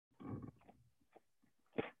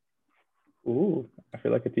Ooh, I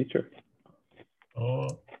feel like a teacher.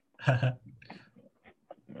 Oh.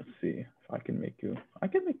 Let's see if I can make you. I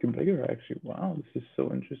can make you bigger, actually. Wow, this is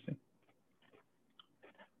so interesting.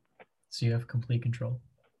 So you have complete control.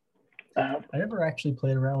 Uh, I never actually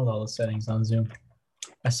played around with all the settings on Zoom.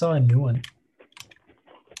 I saw a new one.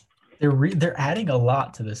 They're adding a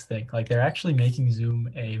lot to this thing. Like they're actually making Zoom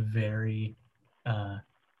a very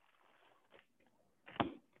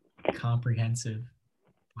comprehensive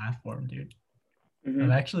platform, dude. mm-hmm.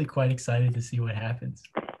 I'm actually quite excited to see what happens.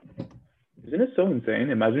 Isn't it so insane?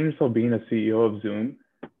 Imagine yourself being a CEO of Zoom,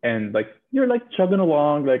 and like you're like chugging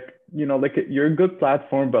along, like like you're a good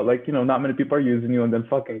platform, but like not many people are using you, and then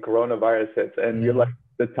fucking coronavirus hits, and you're Yeah. like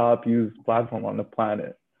the top used platform on the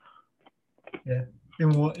planet. Yeah.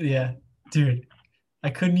 Yeah, dude. I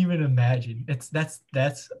couldn't even imagine.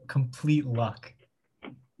 That's complete luck.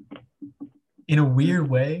 In a weird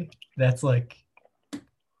way, that's like,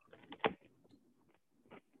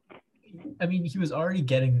 I mean, he was already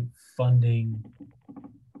getting funding,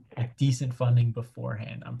 like decent funding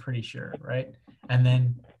beforehand, I'm pretty sure, right? And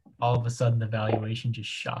then all of a sudden the valuation just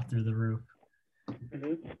shot through the roof.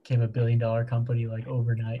 Mm-hmm. Became $1 billion company like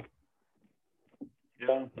overnight.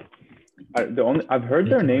 Yeah. I've heard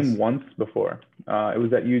their name Ridiculous. once before. It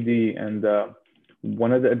was at UD, and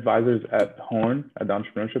one of the advisors at Horn at the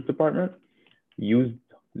entrepreneurship department used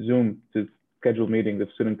Zoom to schedule meetings if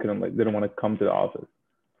students didn't want to come to the office.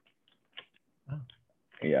 Oh,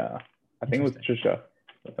 Yeah, I think it was interesting.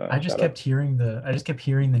 Trisha. I just Shout out. kept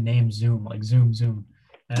hearing the name Zoom, like Zoom.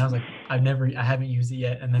 And I was like, I haven't used it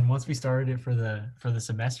yet. And then once we started it for the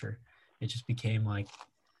semester, it just became like,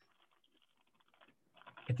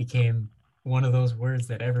 it became one of those words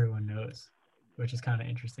that everyone knows, which is kind of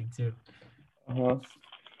interesting too. Uh-huh.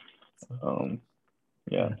 So,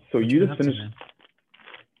 Yeah. yeah. So What you you been just up to, finished.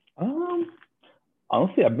 man?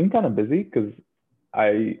 Honestly, I've been kind of busy because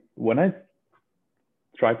when I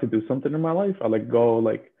try to do something in my life, I like go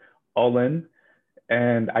like all in,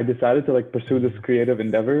 and I decided to like pursue this creative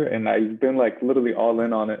endeavor, and I've been like literally all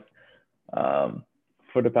in on it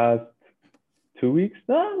for the past 2 weeks.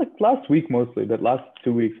 Like last week mostly, but last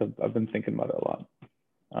 2 weeks I've been thinking about it a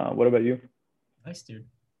lot. What about you? Nice, dude.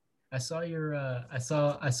 I saw your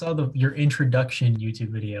introduction YouTube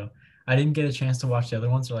video. I didn't get a chance to watch the other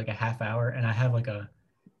ones. They're like a half hour, and I have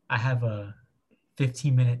a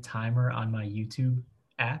 15-minute timer on my YouTube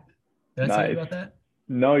app. Did I tell you Nice. about that?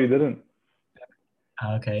 No, you didn't.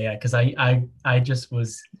 Okay, yeah, because I just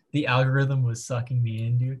was, the algorithm was sucking me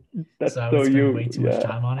in, dude. That's So I would so spend you. way too much Yeah.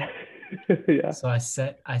 time on it. Yeah. So I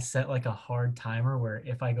set like a hard timer where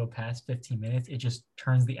if I go past 15 minutes, it just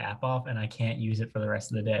turns the app off and I can't use it for the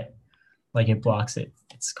rest of the day. Like it blocks it.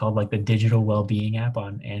 It's called like the digital well-being app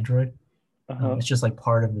on Android. Uh-huh. It's just like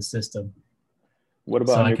part of the system. What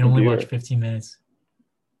about So on I your can only watch computer? 15 minutes.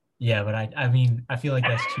 Yeah, but I mean, I feel like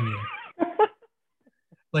that's cheating.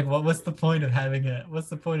 Like what's the point of having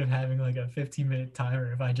like a 15-minute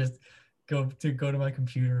timer if I just go to my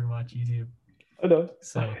computer and watch YouTube? I know.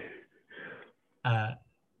 So uh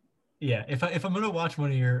yeah, if I'm gonna watch one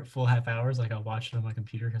of your full half hours, like I'll watch it on my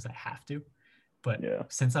computer because I have to. But Yeah.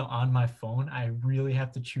 since I'm on my phone, I really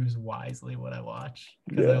have to choose wisely what I watch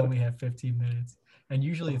because I Yeah. only have 15 minutes. And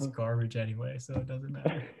usually it's Uh-huh. garbage anyway, so it doesn't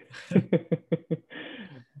matter.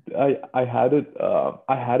 I had it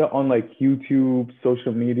on like YouTube,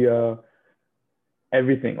 social media,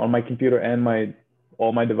 everything on my computer and my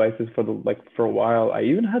all my devices for for a while. I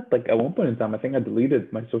even had like at one point in time, I think I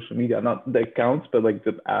deleted my social media, not the accounts, but like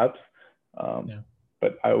the apps. Um, Yeah.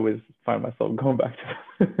 but I always find myself going back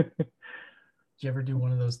to them. Do you ever do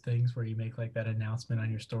one of those things where you make like that announcement on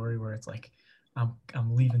your story where it's like,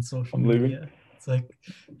 I'm leaving social I'm leaving. media. It's like,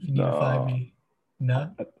 if you need to find No, me.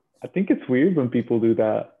 No? I, I think it's weird when people do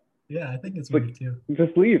that. Yeah, I think it's It's like weird too.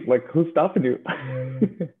 just leave. Like who's stopping you? Yeah,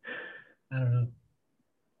 yeah. I don't know.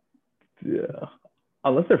 Yeah,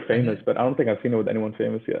 unless they're And famous, then but I don't think I've seen it with anyone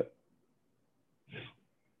famous yet.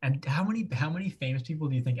 and how many famous people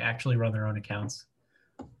do you think actually run their own accounts?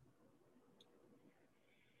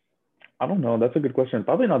 I don't know. That's a good question.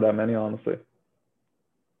 Probably not that many, honestly.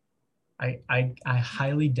 I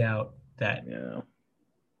highly doubt that. Yeah,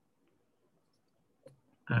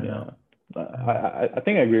 I don't yeah. know. I don't know. I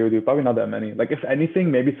think I agree with you. Probably not that many. Like if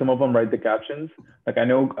anything, maybe some of them write the captions. Like I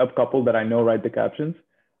know a couple that I know write the captions,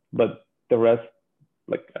 but the rest,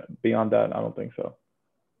 like beyond that, I don't think so.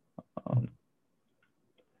 Um,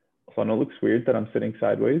 so I know it looks weird that I'm sitting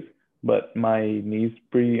sideways, but my knee's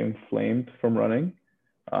pretty inflamed from running.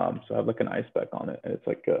 So I have like an ice pack on it, and it's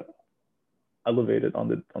like elevated on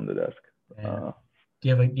the desk. Yeah. Uh, Do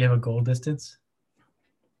you have a goal distance?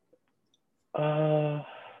 uh,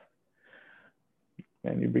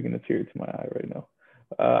 Man, you're bringing a tear to my eye right now.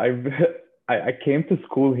 I I came to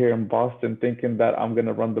school here in Boston thinking that I'm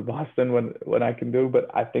gonna run the Boston when I can do,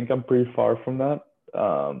 but I think I'm pretty far from that.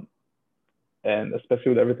 And especially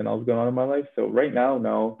with everything else going on in my life. So right now,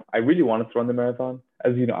 no, I really wanted to run the marathon.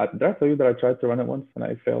 As you know, did I tell you that I tried to run it once and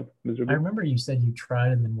I failed I miserably? remember you said you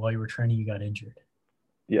tried, and then while you were training, you got injured.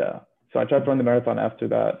 Yeah. So I tried to run the marathon after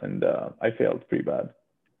that, and I failed pretty bad.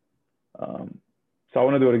 Um, so I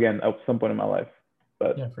want to do it again at some point in my life,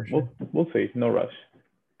 Yeah, but for sure. we'll see. No rush.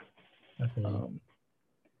 I feel you.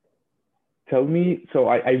 Tell me. So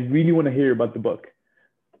I really want to hear about the book,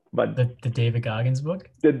 but The David Goggins book,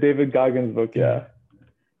 the David Goggins book, dude. yeah.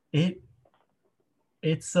 It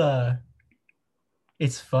it's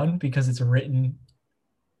it's fun because it's written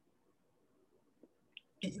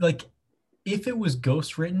like if it was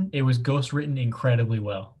ghost written, it was ghost written incredibly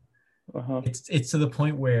well. Uh-huh. It's to the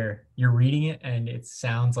point where you're reading it and it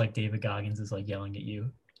sounds like David Goggins is like yelling at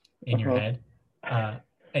you in your Uh-huh. head. Uh,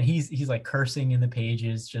 and he's like cursing in the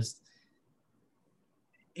pages. Just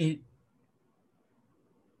it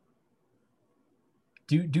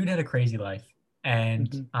dude had a crazy life, and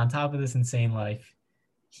Mm-hmm. on top of this insane life,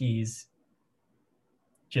 he's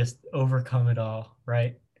just overcome it all,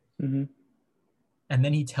 right? Mm-hmm. And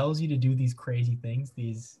then he tells you to do these crazy things.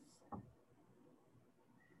 These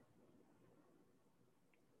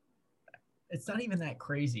it's not even that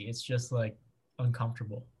crazy. It's just like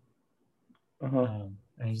uncomfortable. Uh-huh.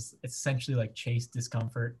 And it's essentially like chase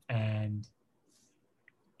discomfort, and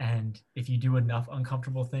if you do enough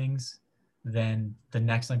uncomfortable things, then the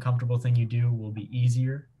next uncomfortable thing you do will be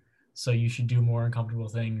easier. So you should do more uncomfortable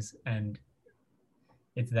things, and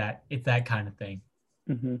it's that kind of thing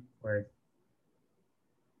Mm-hmm. where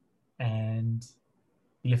and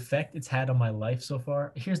the effect it's had on my life so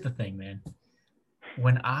far. Here's the thing, man.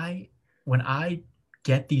 When I when I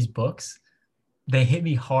get these books, they hit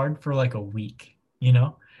me hard for like a week, you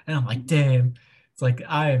know? And I'm like, Mm-hmm. damn, it's like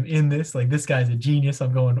I am in this. Like this guy's a genius.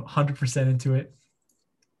 I'm going 100% into it.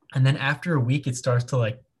 And then after a week, it starts to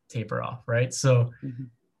like taper off, right? So Mm-hmm.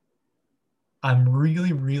 I'm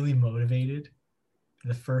really, really motivated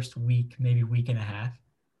the first week, maybe week and a half.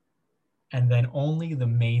 And then only the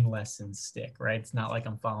main lessons stick, right? It's not like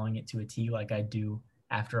I'm following it to a T like I do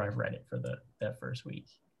after I've read it for that first week.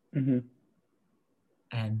 Mm-hmm.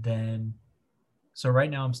 And then so right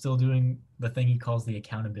now I'm still doing the thing he calls the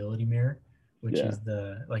accountability mirror, which Yeah. is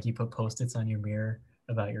the like you put post-its on your mirror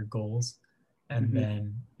about your goals, and Mm-hmm.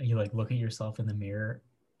 then you like look at yourself in the mirror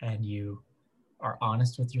and you are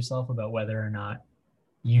honest with yourself about whether or not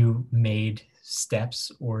you made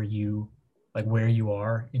steps or you like where you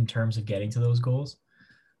are in terms of getting to those goals.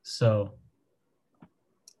 So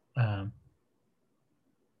um,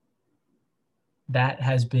 that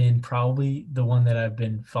has been probably the one that I've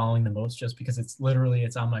been following the most just because it's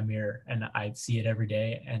on my mirror and I see it every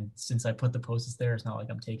day. And since I put the post-its there, it's not like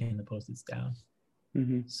I'm taking the post-its down.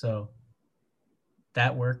 Mm-hmm. So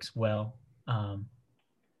that works well.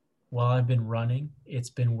 While I've been running, it's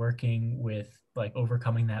been working with like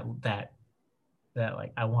overcoming that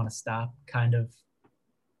like I want to stop kind of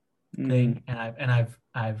Mm-hmm. thing. And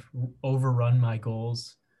I've overrun my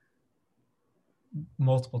goals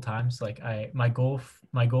multiple times. Like my goal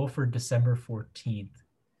for December 14th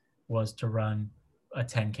was to run a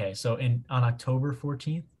 10K. So on October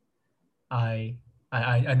 14th, I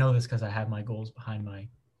I know this because I have my goals behind my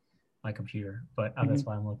computer, but Mm-hmm. that's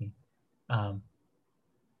why I'm looking. Um,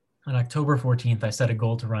 on October 14th, I set a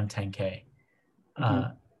goal to run 10K.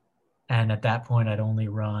 Mm-hmm. And at that point, I'd only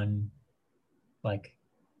run like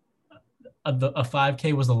a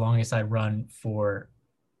 5K was the longest I'd run for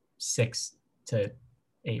 6 to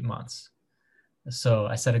 8 months. So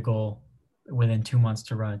I set a goal within 2 months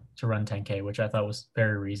to run 10K, which I thought was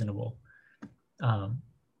very reasonable. Um,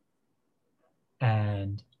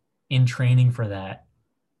 and in training for that,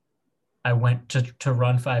 I went to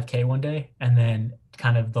run 5K one day, and then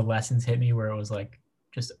kind of the lessons hit me where it was like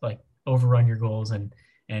just like overrun your goals and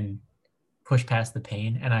push past the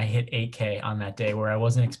pain. And I hit 8K on that day where I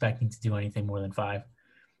wasn't expecting to do anything more than five.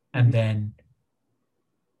 And Mm-hmm. then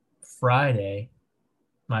Friday,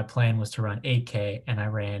 my plan was to run 8K, and I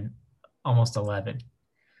ran almost 11.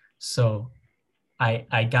 So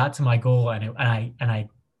I got to my goal, and I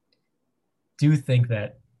do think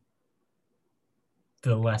that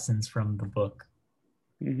the lessons from the book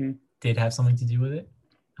Mm-hmm. did have something to do with it.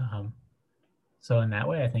 Um, so in that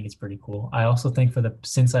way, I think it's pretty cool. I also think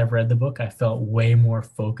since I've read the book, I felt way more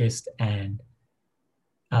focused and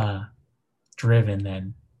uh, driven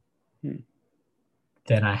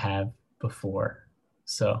than I have before.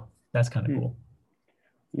 So that's kind of Mm-hmm. cool.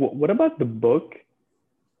 What about the book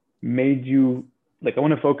made you like I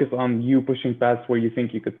want to focus on you pushing past where you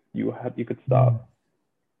think you could Mm. stop.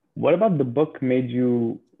 What about the book made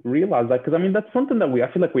you realize that? Because I mean, that's something that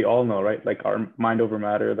I feel like we all know, right? Like our mind over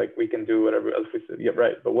matter, like we can do whatever else we say. Yeah,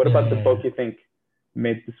 right. But what Yeah, about the yeah, book yeah. you think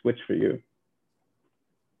made the switch for you?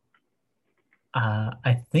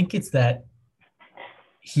 I think it's that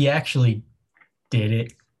he actually did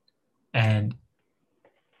it, and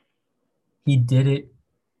he did it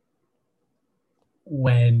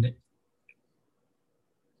when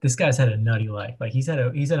this guy's had a nutty life. Like he's had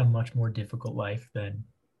a much more difficult life than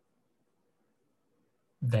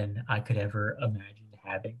I could ever imagine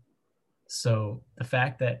having. So the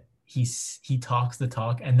fact that he talks the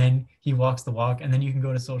talk and then he walks the walk, and then you can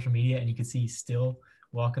go to social media and you can see he's still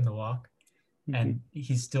walking the walk Mm-hmm. and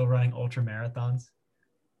he's still running ultra marathons.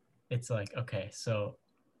 It's like, okay, so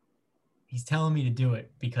he's telling me to do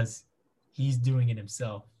it because he's doing it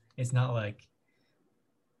himself. It's not like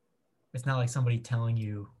somebody telling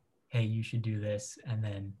you, hey, you should do this, and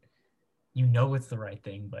then you know it's the right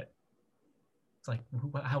thing, but it's like,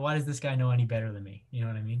 why does this guy know any better than me? You know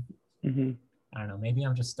what I mean? Mm-hmm. I don't know. Maybe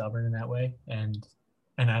I'm just stubborn in that way, and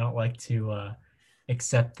I don't like to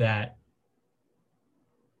accept that.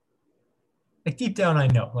 Like deep down, I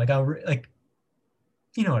know. Like like,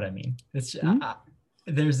 you know what I mean. It's Mm-hmm.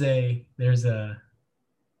 there's a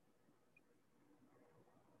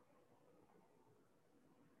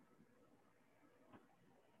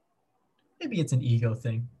maybe it's an ego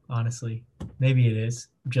thing. Honestly, maybe it is.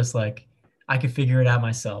 Just like I could figure it out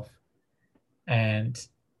myself, and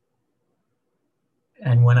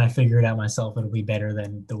when I figure it out myself, it'll be better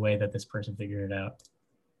than the way that this person figured it out.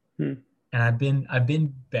 And I've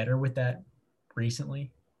been better with that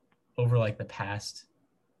recently over like the past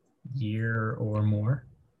year or more.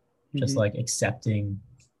 Just Mm-hmm. like accepting,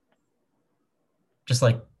 just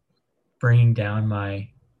like bringing down my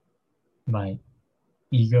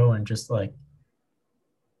ego and just like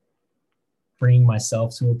bringing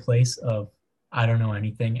myself to a place of I don't know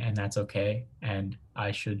anything and that's okay and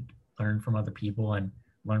I should learn from other people and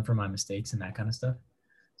learn from my mistakes and that kind of stuff.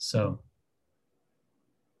 Mm-hmm. So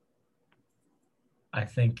I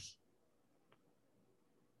think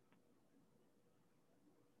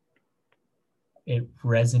it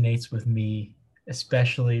resonates with me,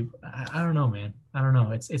 especially I don't know, man. I don't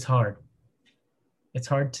know. It's hard. It's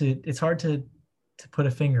hard to put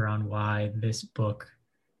a finger on why this book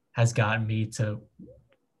has gotten me to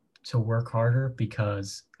work harder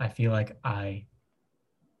because I feel like I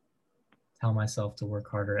tell myself to work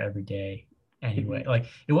harder every day Mm-hmm. anyway. Like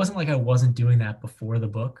it wasn't like I wasn't doing that before the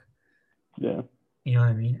book. Yeah. You know what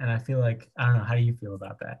I mean? And I feel like I don't know. How do you feel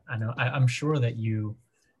about that? I know I'm sure that you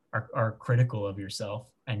are critical of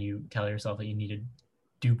yourself and you tell yourself that you need to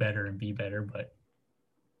do better and be better, but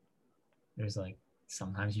there's like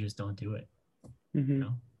sometimes you just don't do it. You Mm-hmm.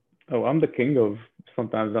 know? Oh, I'm the king of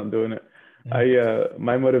sometimes not doing it. Yeah.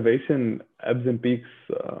 My motivation ebbs and peaks.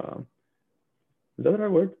 Is that the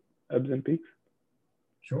right word? Ebbs and peaks?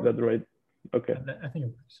 Is Sure. that the right? Okay. I think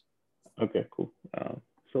it works. Okay, cool.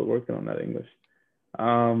 Still working on that English.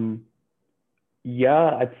 Um,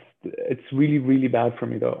 yeah, it's really really bad for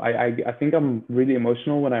me though. I think I'm really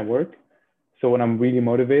emotional when I work. So when I'm really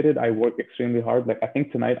motivated, I work extremely hard. Like I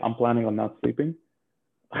think tonight I'm planning on not sleeping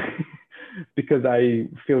because I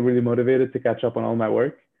feel really motivated to catch up on all my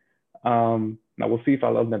work. Now we'll see if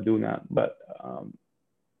I'll end up doing that, but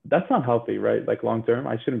that's not healthy, right? Like long term,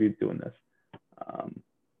 I shouldn't be doing this. Um,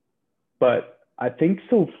 but I think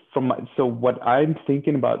so. So what I'm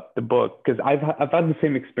thinking about the book, because I've had the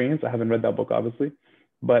same experience. I haven't read that book, obviously,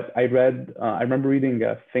 but I remember reading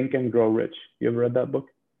Think and Grow Rich. You ever read that book?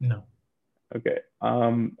 No. Okay.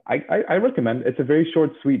 I recommend. It's a very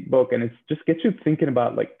short, sweet book, and it's just gets you thinking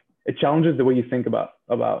about like it challenges the way you think about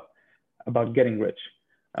getting rich.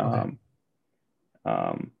 Okay. Um,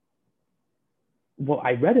 um, well,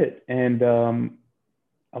 I read it, and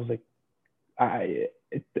I was like,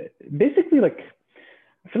 basically like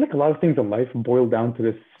I feel like a lot of things in life boil down to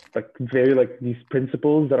this like very like these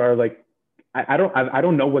principles that are like I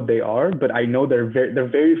don't know what they are, but I know they're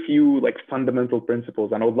very few like fundamental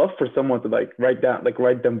principles, and I would love for someone to like write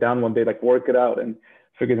them down one day, like work it out and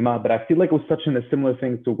figure them out. But I feel like it was such a similar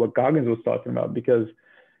thing to what Goggins was talking about because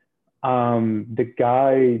the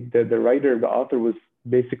guy, the writer, the author was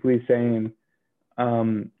basically saying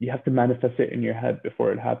you have to manifest it in your head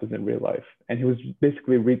before it happens in real life. And he was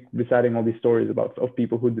basically reciting all these stories about of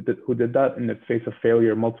people who did that in the face of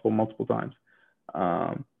failure multiple times.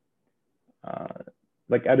 Um, uh,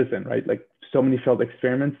 like Edison, right? Like so many failed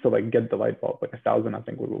experiments to like get the light bulb, like 1,000, I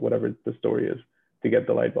think, whatever the story is, to get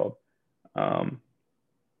the light bulb. Um,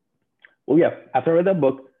 well, yeah. After I read that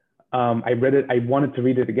book, I read it. I wanted to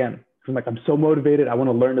read it again. So I'm like, I'm so motivated. I want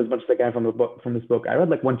to learn as much as I can from this book. I read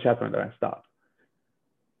like one chapter and then I stopped.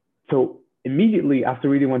 So immediately after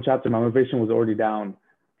reading one chapter, my motivation was already down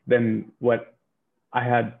than what I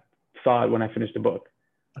had thought when I finished the book.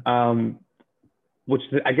 Which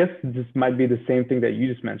I guess this might be the same thing that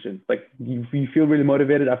you just mentioned. Like you feel really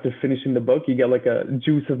motivated after finishing the book. You get like a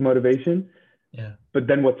juice of motivation. Yeah. But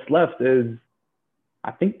then what's left is,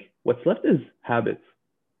 I think what's left is habits.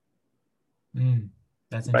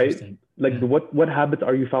 That's Right? interesting. Like Yeah. what habits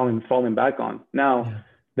are you falling back on? Now, Yeah.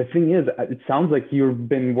 the thing is, it sounds like you've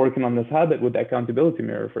been working on this habit with the accountability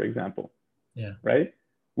mirror, for example, Yeah. right?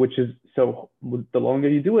 Which is, so the longer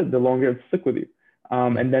you do it, the longer it stick with you.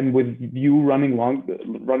 Yeah. And then with you running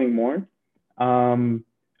more,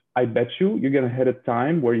 I bet you're gonna hit a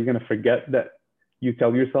time where you're gonna forget that you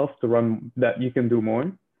tell yourself to run, that you can do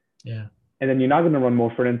more, Yeah. and then you're not gonna run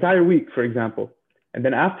more for an entire week, for example. And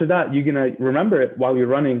then after that, you're gonna remember it while you're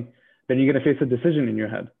running. Then you're gonna face a decision in your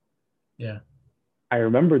head. Yeah. I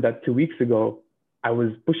remember that 2 weeks ago, I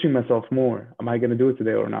was pushing myself more. Am I gonna do it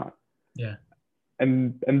today or not? Yeah.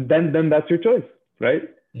 And then that's your choice, right?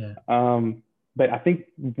 Yeah. But I think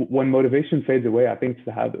when motivation fades away, I think it's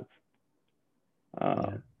the habits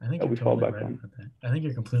Yeah. I think that you're we fall totally back right on. about that. I think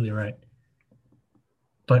you're completely right.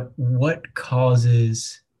 But what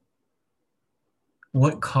causes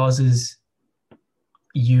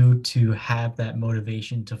you to have that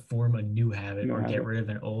motivation to form a new habit New or get habit. rid of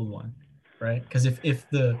an old one, right? Because if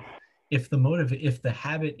the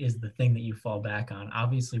habit is the thing that you fall back on,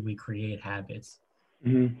 obviously we create habits.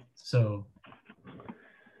 Mm-hmm. So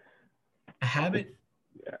a habit,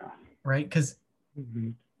 Yeah. right? Because Mm-hmm.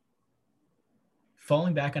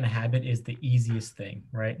 falling back on a habit is the easiest thing,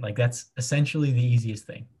 right? Like that's essentially the easiest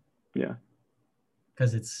thing. Yeah.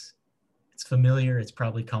 Because it's familiar, it's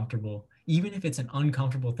probably comfortable. Even if it's an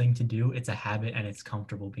uncomfortable thing to do, it's a habit and it's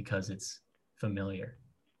comfortable because it's familiar,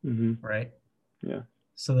 Mm-hmm. right? Yeah.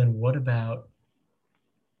 So then what about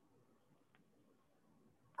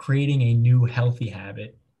creating a new healthy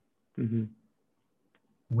habit? Mm-hmm.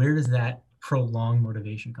 Where does that prolonged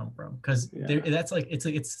motivation come from? Because Yeah. that's like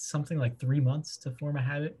it's something like 3 months to form a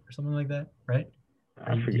habit or something like that, right?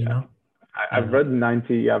 I Do you forget. know? I've read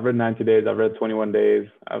 90. Yeah, I've read 90 days. I've read 21 days.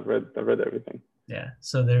 I've read everything. Yeah.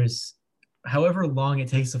 So there's however long it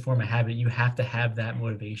takes to form a habit, you have to have that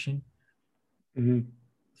motivation Mm-hmm.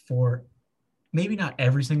 for maybe not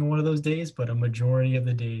every single one of those days, but a majority of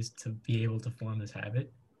the days to be able to form this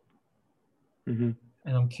habit. Mm-hmm.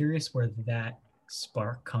 And I'm curious where that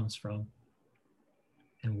spark comes from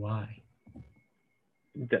and why.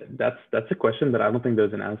 That's a question that I don't think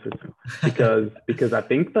there's an answer to, because I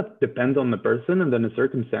think that depends on the person and then the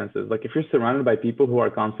circumstances. Like if you're surrounded by people who are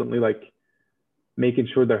constantly like making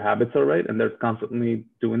sure their habits are right and they're constantly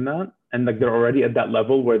doing that, and like they're already at that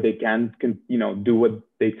level where they can do what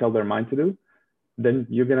they tell their mind to do, then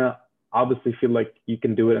you're gonna obviously feel like you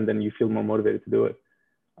can do it, and then you feel more motivated to do it.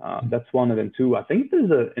 That's one. And then two, I think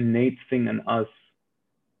there's an innate thing in us,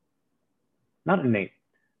 not innate,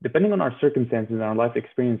 depending on our circumstances and our life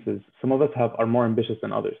experiences. Some of us are more ambitious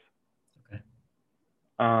than others. Okay.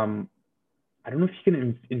 I don't know if you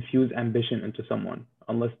can infuse ambition into someone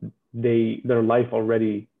unless their life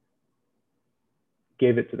already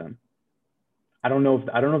gave it to them. I don't know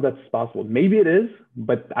if that's possible. Maybe it is,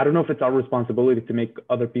 but I don't know if it's our responsibility to make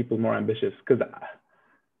other people more ambitious. Because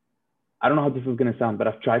I don't know how this is going to sound, but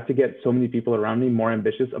I've tried to get so many people around me more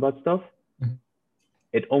ambitious about stuff. Mm-hmm.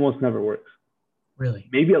 It almost never works. Really?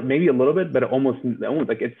 Maybe a little bit, but almost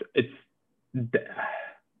like it's.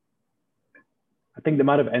 I think the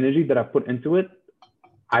amount of energy that I put into it,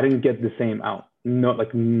 I didn't get the same out. No,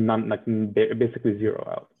 like none, like basically zero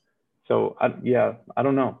out. So I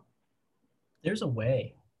don't know. There's a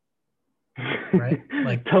way, right?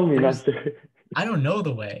 Like Tell me, master. I don't know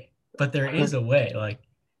the way, but there is a way. Like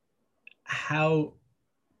how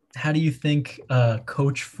do you think a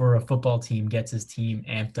coach for a football team gets his team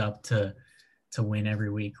amped up to win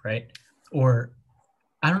every week, right? Or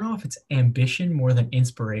I don't know if it's ambition more than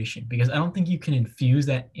inspiration, because I don't think you can infuse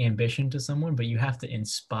that ambition to someone, but you have to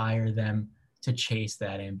inspire them to chase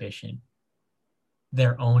that ambition,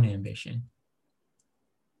 their own ambition.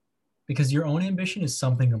 Because your own ambition is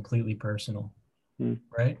something completely personal,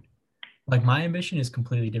 right? Like my ambition is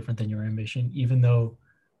completely different than your ambition, even though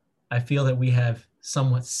I feel that we have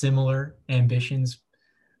somewhat similar ambitions,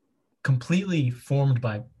 completely formed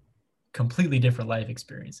by completely different life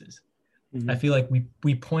experiences. Mm-hmm. I feel like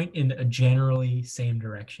we point in a generally same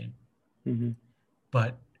direction. Mm-hmm.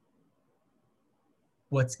 But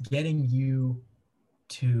what's getting you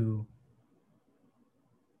to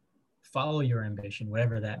follow your ambition,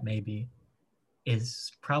 whatever that may be,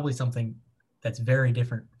 is probably something that's very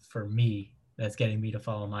different for me, that's getting me to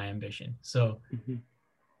follow my ambition. So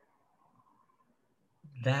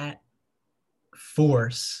that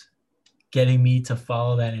force getting me to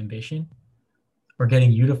follow that ambition, or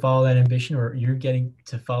getting you to follow that ambition, or you're getting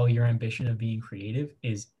to follow your ambition of being creative,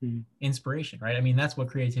 is inspiration, right? I mean, that's what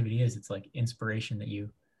creativity is. It's like inspiration that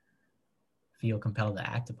you feel compelled to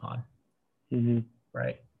act upon,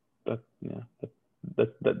 right?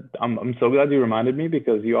 I'm so glad you reminded me,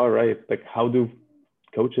 because you are right. Like, how do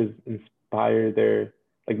coaches inspire their,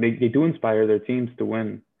 like, they do inspire their teams to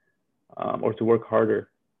win, or to work harder?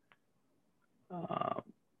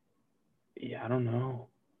 Yeah, I don't know.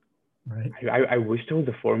 Right. I wish there was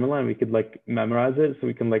a formula and we could like memorize it so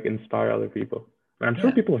we can like inspire other people. And I'm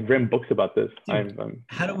sure people have written books about this. Dude,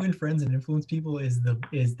 how to win friends and influence people is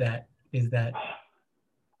that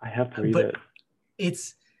I have to read it.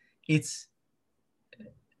 It's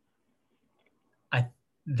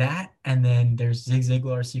that, and then there's Zig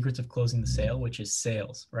Ziglar's Secrets of Closing the Sale, which is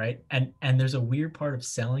sales, right? And there's a weird part of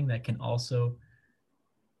selling that can also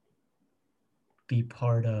be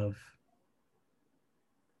part of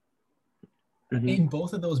in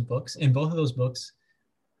both of those books,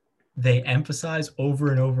 they emphasize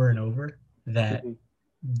over and over and over that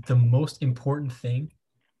the most important thing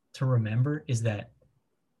to remember is that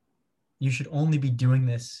you should only be doing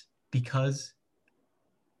this because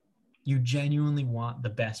you genuinely want the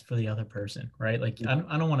best for the other person, right? Like,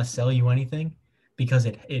 I don't want to sell you anything because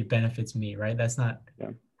it benefits me, right? That's not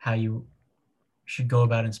how you should go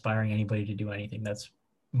about inspiring anybody to do anything. That's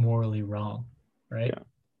morally wrong, right?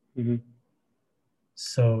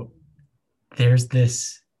 So there's that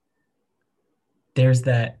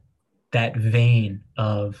vein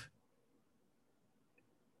of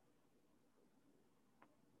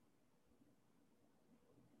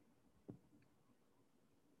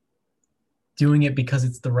doing it because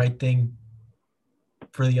it's the right thing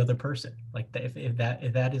for the other person. Like, if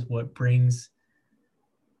that is what brings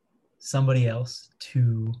somebody else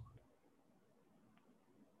to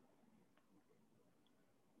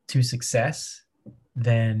success,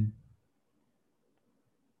 then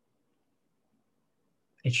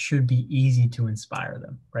it should be easy to inspire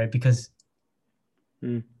them, right? Because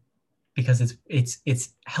it's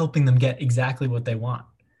helping them get exactly what they want.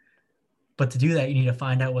 But to do that, you need to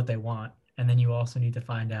find out what they want, and then you also need to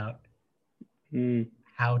find out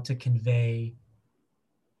how to convey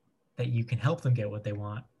that you can help them get what they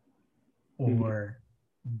want, or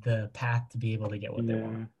the path to be able to get what they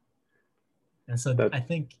want. And so I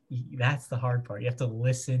think that's the hard part. You have to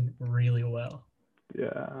listen really well.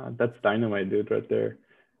 Yeah, that's dynamite, dude, right there.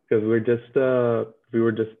 Because we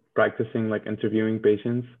were just practicing like interviewing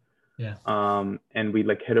patients. Yeah. And we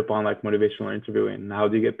like hit upon like motivational interviewing. How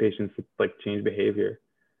do you get patients to like change behavior?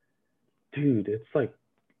 Dude, it's like,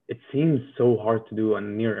 it seems so hard to do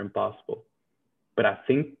and near impossible. But I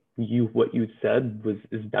think what you said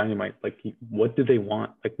is dynamite. Like, what do they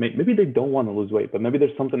want? Like, maybe they don't want to lose weight, but maybe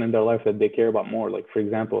there's something in their life that they care about more. Like, for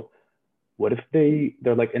example, what if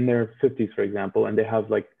they're like in their 50s, for example, and they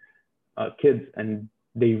have like kids, and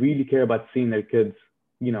they really care about seeing their kids,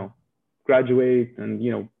 graduate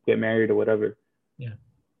and, get married or whatever. Yeah.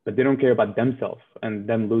 But they don't care about themselves and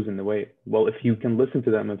them losing the weight. Well, if you can listen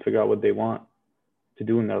to them and figure out what they want to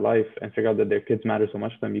do in their life and figure out that their kids matter so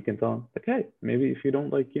much to them, you can tell them, like, hey, maybe if you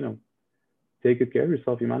don't take good care of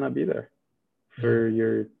yourself, you might not be there for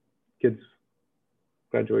your kids'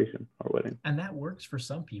 graduation or wedding. And that works for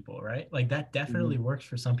some people, right? Like, that definitely works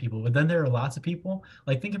for some people. But then there are lots of people,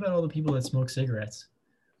 like, think about all the people that smoke cigarettes.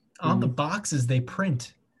 On the boxes they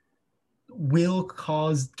print will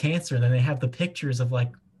cause cancer, and then they have the pictures of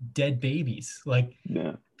like dead babies. Like,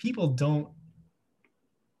 people don't,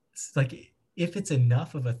 like, if it's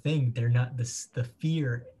enough of a thing, they're not the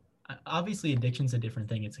fear. Obviously, addiction's a different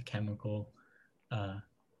thing. It's a chemical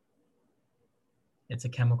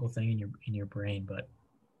thing in your brain. But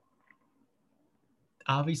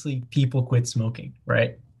obviously, people quit smoking,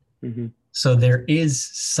 right? So there is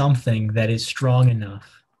something that is strong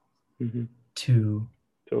enough to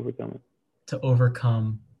overcome it, to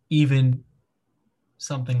overcome even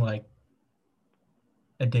something like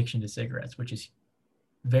addiction to cigarettes, which is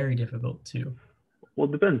very difficult to. Well,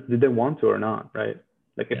 it depends. Did they want to or not, right?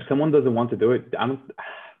 Like, if someone doesn't want to do it, I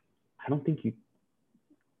don't think you.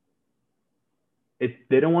 If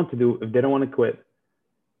they don't want to quit,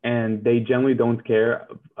 and they generally don't care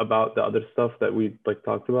about the other stuff that we like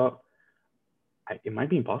talked about, it might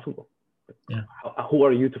be impossible. Yeah. Who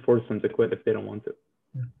are you to force them to quit if they don't want to?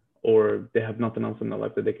 Or they have nothing else in their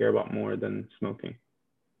life that they care about more than smoking?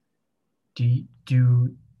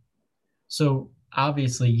 Do So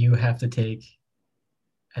obviously you have to take,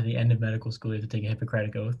 at the end of medical school, you have to take a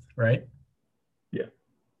Hippocratic oath, right? Yeah,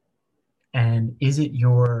 And is it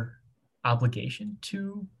your obligation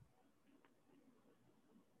to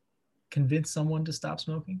convince someone to stop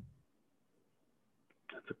smoking?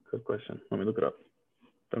 that's a good question. Let me look it up.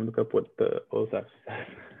 Let me look up what the oath actually says.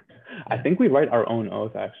 I Yeah, think we write our own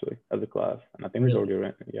oath actually as a class, and I think it was really already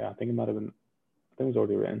written. Yeah, I think it might have been. I think it was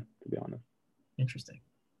already written, to be honest. interesting.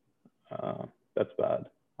 That's bad.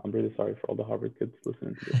 I'm really sorry for all the Harvard kids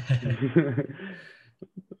listening to this.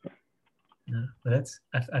 No, but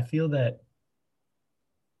I feel that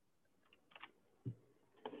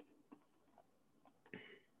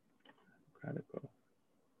Radical.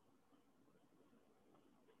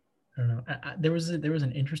 I don't know. There was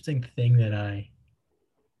an interesting thing that I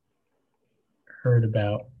heard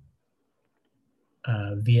about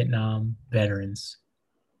Vietnam veterans,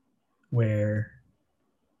 where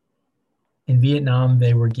in Vietnam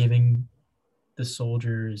they were giving the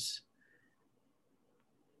soldiers.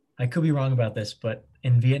 I could be wrong about this, but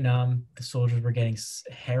in Vietnam the soldiers were getting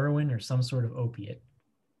heroin or some sort of opiate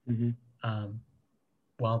Mm-hmm. um,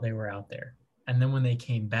 while they were out there, and then when they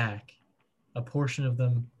came back, a portion of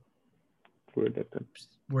them We're addicted.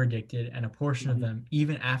 were addicted, and a portion of Mm-hmm. them,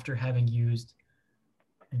 even after having used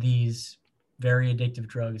these very addictive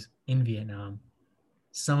drugs in Vietnam,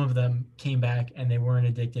 some of them came back and they weren't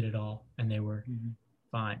addicted at all and they were Mm-hmm.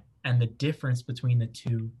 fine. And the difference between the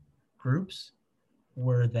two groups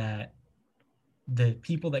were that the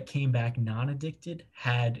people that came back non-addicted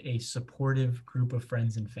had a supportive group of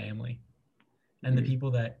friends and family. And the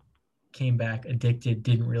people that came back addicted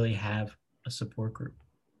didn't really have a support group.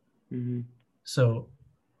 Mm-hmm. So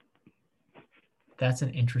that's an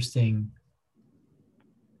interesting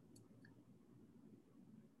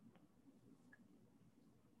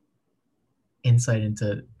insight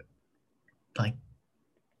into like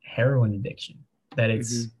heroin addiction, that Mm-hmm.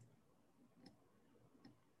 it's,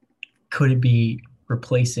 could it be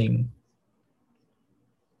replacing,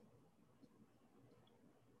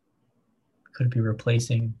 could it be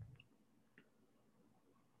replacing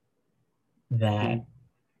that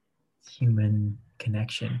human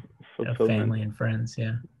connection of Fulfillment. family and friends?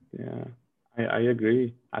 Yeah. Yeah, I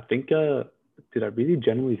agree. I think, dude, I really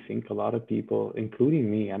genuinely think a lot of people,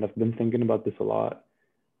 including me, and I've been thinking about this a lot.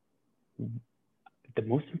 The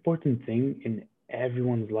most important thing in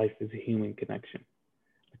everyone's life is a human connection.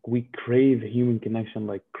 Like, we crave human connection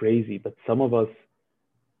like crazy, but some of us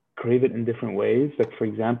crave it in different ways. Like, for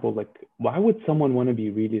example, like, why would someone want to be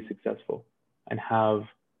really successful and have,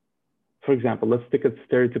 for example, let's take a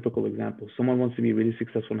stereotypical example. Someone wants to be really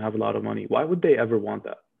successful and have a lot of money. Why would they ever want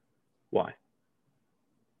that? Why?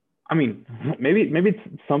 I mean, maybe it's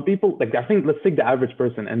some people, like, I think let's take the average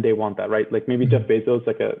person and they want that, right? Like maybe Jeff Mhm. Bezos,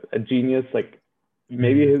 like a genius, like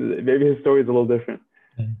maybe Yeah. his story is a little different.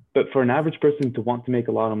 Yeah. But for an average person to want to make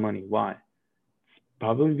a lot of money, why?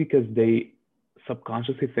 Probably because they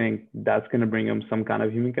subconsciously think that's going to bring them some kind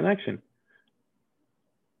of human connection.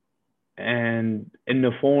 And in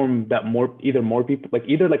the form that more people, like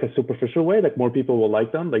either like a superficial way, like more people will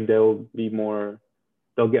like them, like they'll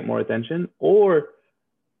get more attention, or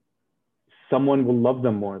someone will love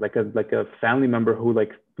them more, like a family member who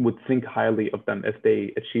like would think highly of them if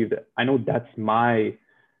they achieved it. I know that's my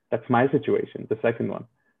situation, the second one.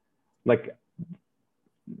 Like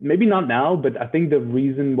maybe not now, but I think the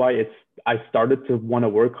reason why I started to want to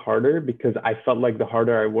work harder because I felt like the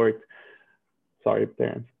harder I worked, sorry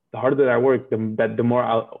parents, the harder that I worked, the more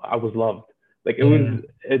I was loved. Like Yeah.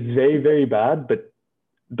 it's very very bad, but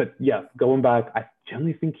yeah, going back, I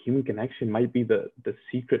generally think human connection might be the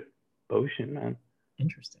secret potion, man.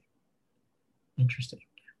 Interesting. Interesting.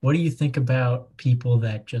 What do you think about people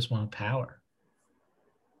that just want power?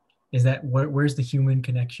 Is that where's the human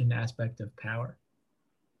connection aspect of power?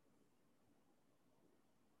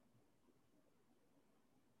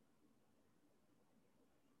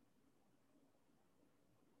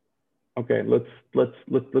 Okay, let's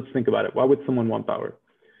think about it. Why would someone want power?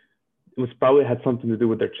 It was probably had something to do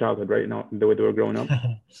with their childhood, right? Now the way they were growing up.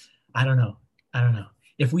 I don't know. I don't know.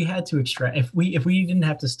 If we had to extract, if we didn't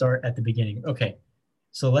have to start at the beginning, okay.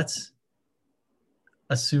 So let's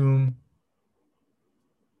assume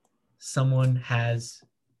someone has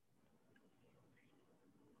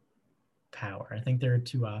power. I think there are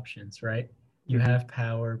two options, right? You Mm-hmm. have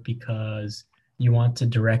power because you want to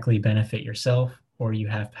directly benefit yourself, or you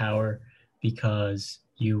have power because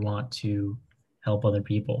you want to help other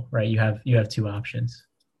people, right? You have two options.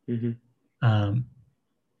 Mm-hmm. Um,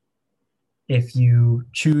 if you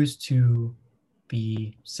choose to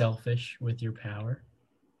be selfish with your power,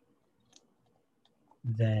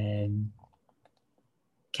 then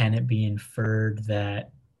can it be inferred that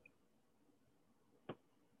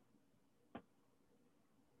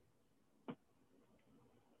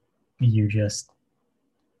you just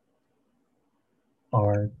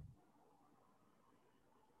are,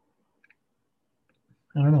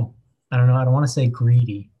 I don't know. I don't want to say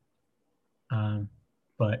greedy,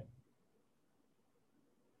 but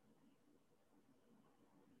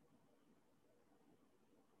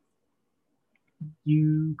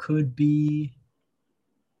you could be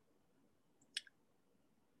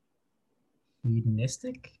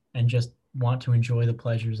hedonistic and just want to enjoy the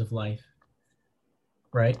pleasures of life,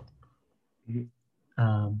 right?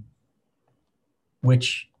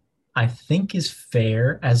 Which I think is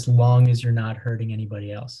fair as long as you're not hurting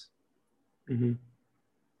anybody else. I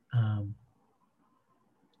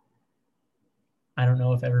don't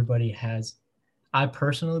know if everybody has, I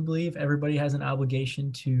personally believe everybody has an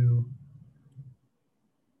obligation to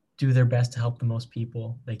do their best to help the most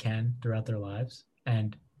people they can throughout their lives.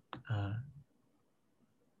 And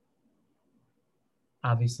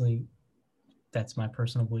obviously, that's my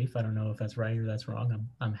personal belief. I don't know if that's right or that's wrong.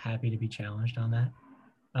 I'm happy to be challenged on that.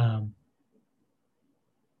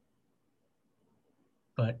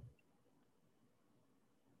 But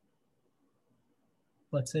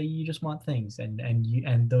let's say you just want things, and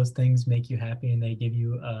those things make you happy, and they give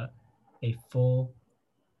you a full,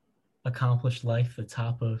 accomplished life, the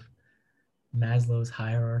top of Maslow's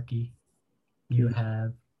hierarchy. You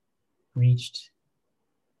have reached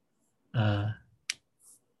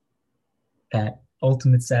that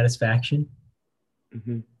ultimate satisfaction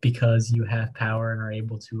because you have power and are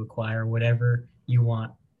able to acquire whatever you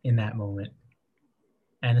want in that moment.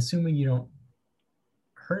 And assuming you don't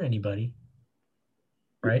hurt anybody,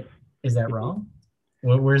 right? Is that wrong?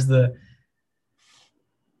 Where's the,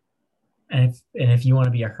 and if you want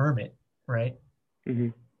to be a hermit, right?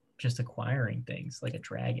 Just acquiring things like a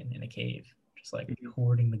dragon in a cave, just like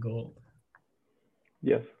hoarding the gold.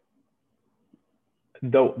 Yes.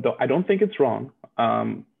 Though I don't think it's wrong.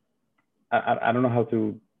 I don't know how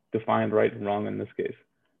to define right and wrong in this case,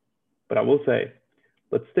 but I will say,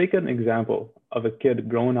 let's take an example of a kid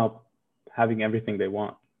growing up having everything they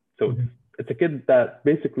want. So it's a kid that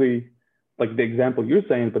basically, like the example you're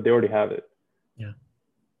saying, but they already have it. Yeah.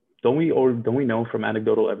 Don't we know from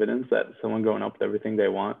anecdotal evidence that someone growing up with everything they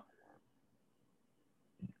want,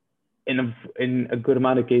 in a good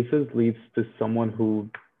amount of cases, leads to someone who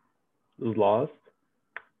is lost?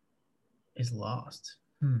 Is lost.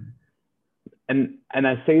 And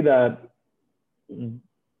I say that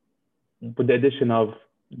with the addition of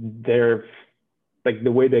their, like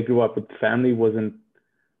the way they grew up with family wasn't,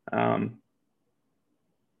 it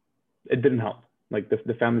didn't help. Like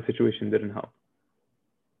the family situation didn't help.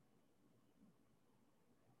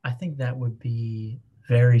 I think that would be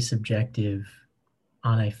very subjective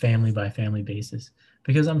on a family by family basis,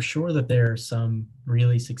 because I'm sure that there are some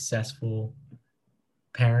really successful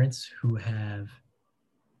parents who have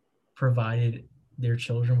provided their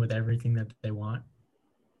children with everything that they want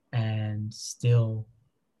and still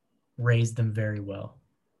raised them very well.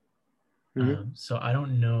 So I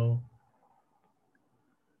don't know.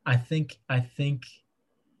 I think I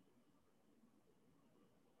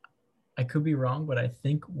could be wrong, but I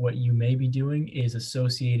think what you may be doing is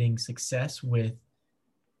associating success with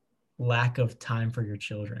lack of time for your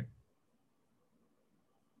children.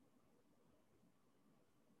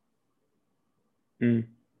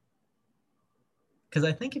 Because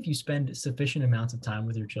I think if you spend sufficient amounts of time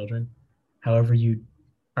with your children, however you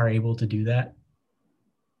are able to do that,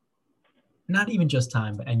 not even just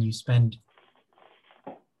time, and you spend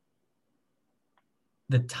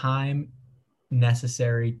the time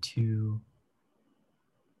necessary to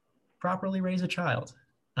properly raise a child.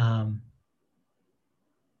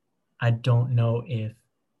 I don't know if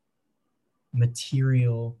a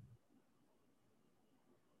material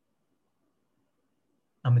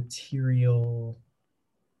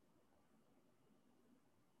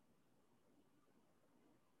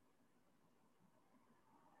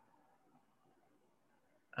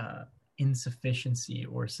insufficiency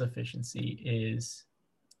or sufficiency is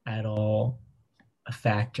at all a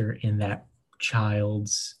factor in that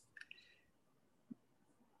child's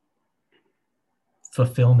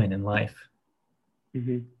fulfillment in life. I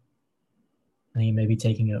think you may be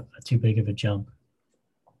taking a too big of a jump.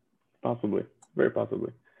 Possibly, very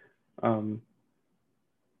possibly.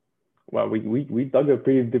 Well, we dug a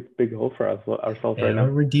pretty big hole for ourselves right now.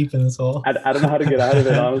 We're deep in this hole. I don't know how to get out of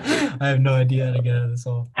it, honestly. I have no idea how to get out of this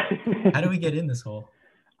hole. How do we get in this hole?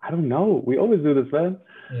 I don't know. We always do this, man.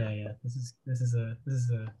 Yeah. This is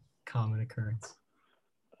a common occurrence.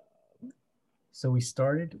 So we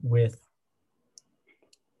started with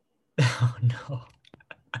Oh no.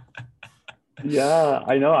 Yeah,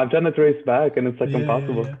 I know. I've done a race back, and it's like Yeah, yeah,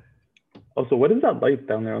 impossible. yeah. Also, what is that light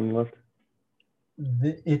down there on the left?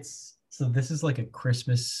 It's so this is like a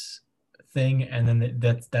Christmas thing, and then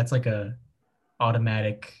that's like a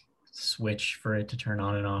automatic switch for it to turn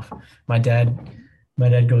on and off. My dad, my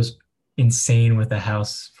dad goes insane with the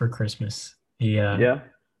house for Christmas. Yeah,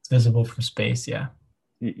 It's visible from space. Yeah.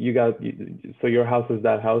 you got. So your house is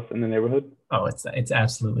that house in the neighborhood? Oh, it's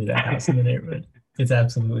absolutely that house in the neighborhood. It's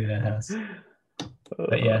absolutely that house.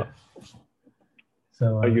 But Uh, yeah.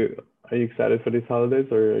 So are you excited for these holidays,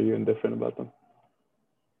 or are you indifferent about them?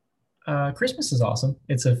 Christmas is awesome.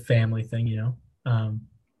 It's a family thing, you know.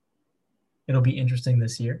 It'll be interesting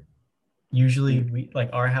this year. Usually, Mm-hmm. we like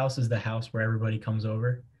our house is the house where everybody comes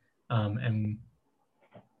over, and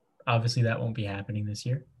obviously that won't be happening this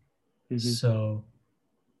year. Mm-hmm. So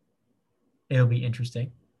it'll be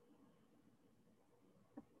interesting.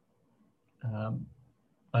 Um,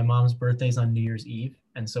 my mom's birthday's on New Year's Eve,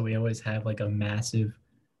 and so we always have like a massive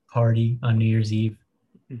party on New Year's Eve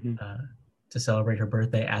Mm-hmm. uh, to celebrate her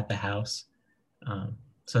birthday at the house.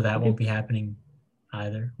 So I that think won't it, be happening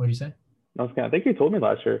either. What do you say? I think you told me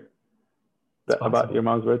last year It's about your possible.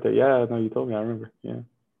 mom's birthday. Yeah, no, you told me. I remember. Yeah.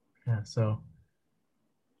 Yeah. So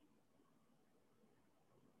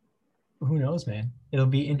who knows, man? It'll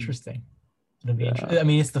be Mhm. interesting. It'll be Yeah. interesting. I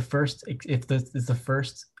mean, it's the first. It's the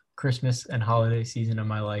first Christmas and holiday season of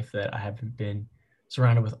my life that I haven't been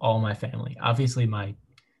surrounded with all my family. Obviously, my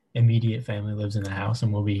immediate family lives in the house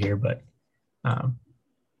and will be here, but um,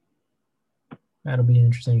 that'll be an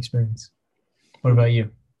interesting experience. What Mhm. about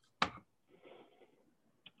you?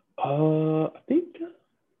 I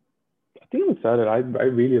think I'm excited. I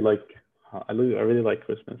really like I really like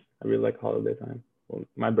Christmas. I really like holiday time. Well,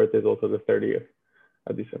 my birthday is also the 30th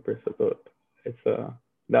of December, so it's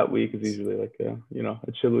that week is usually like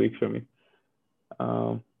a chill week for me.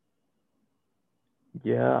 Um,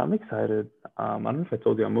 yeah, I'm excited. I don't know if I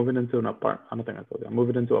told you I'm moving into an apartment. I don't think I told you. I'm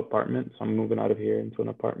moving into an apartment, so I'm moving out of here into an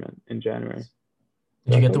apartment in January. Did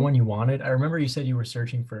Did you I get tell the you? one you wanted? I remember you said you were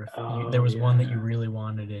searching for. There Oh was one that you yeah. really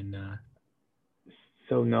wanted in.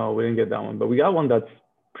 So no, we didn't get that one, but we got one that's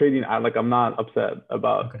pretty. Like I'm not upset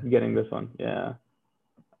about Okay. getting this one. Yeah.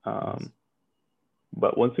 Nice. Um,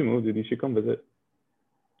 but once we move, dude, you should come visit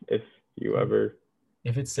if you Cool. ever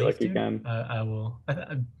If it's feel safe, like you dude, can. I will.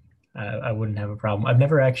 I wouldn't have a problem. I've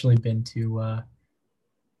never actually been to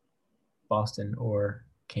Boston or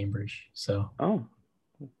Cambridge, so Oh,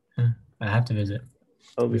 I have to visit.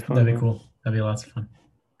 that'll be fun, That'd be though. cool. That'd be lots of fun.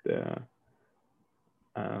 Yeah.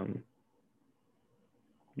 Um,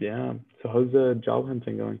 yeah. So how's the job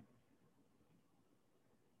hunting going?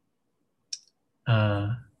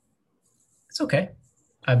 Uh, it's okay.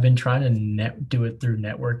 I've been trying to do it through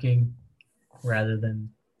networking rather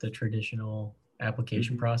than the traditional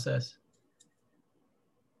application Hmm. process.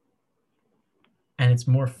 And it's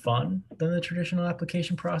more fun than the traditional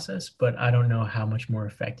application process, but I don't know how much more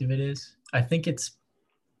effective it is.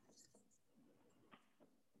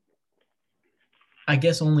 I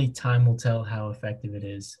guess only time will tell how effective it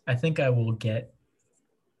is. I think I will get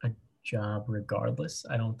a job regardless.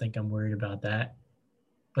 I don't think I'm worried about that.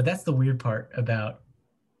 But that's the weird part about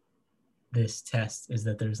this test is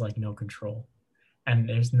that there's like no control and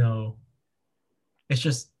it's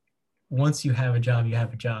just once you have a job, you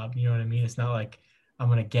have a job. You know what I mean? It's not like I'm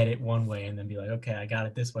going to get it one way and then be like, okay, I got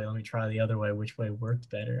it this way. Let me try the other way. Which way worked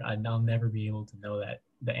better? I'll never be able to know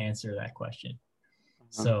the answer to that question. Uh,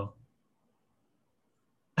 So,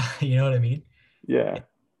 you know what I mean? yeah.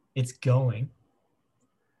 It's going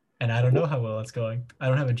and I don't know Well, how well it's going. I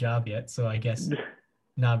don't have a job yet. So I guess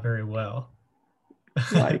not very well.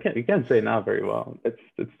 no, you can't say not very well. It's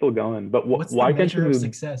still going. But What's the why can't measure of you?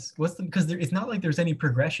 success? Because it's not like there's any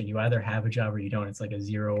progression. You either have a job or you don't. It's like a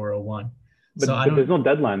 0 or a 1. So I But there's don't. no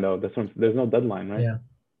deadline though. There's no deadline, right? Yeah.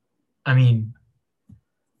 I mean,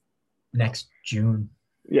 next June.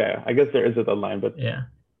 Yeah, I guess there is a deadline, but Yeah.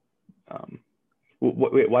 um,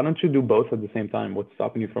 wait, why don't you do both at the same time? What's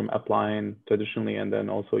stopping you from applying traditionally and then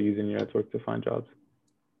also using your network to find jobs?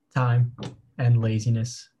 Time and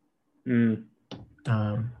laziness. Mm.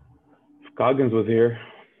 Um, If Goggins was here.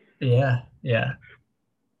 yeah. Yeah.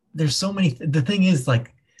 There's so many. The thing is,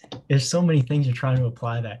 like, there's so many things you're trying to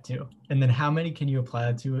apply that to. And then how many can you apply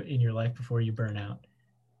that to in your life before you burn out?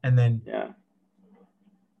 And then, Yeah.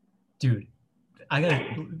 dude, I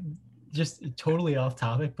gotta just totally off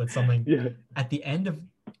topic, but something Yeah. at the end of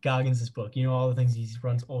Goggins' book, you know, all the things he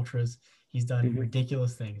runs ultras, he's done Hmm.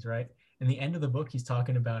 ridiculous things, right? In the end of the book, he's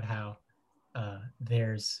talking about how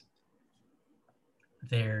there's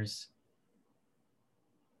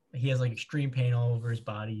he has like extreme pain all over his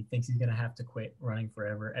body. He thinks he's gonna have to quit running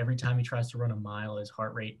forever. Every time he tries to run a mile, his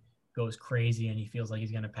heart rate goes crazy and he feels like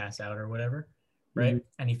he's gonna pass out or whatever, right? Mhm.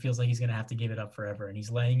 And he feels like he's gonna have to give it up forever. And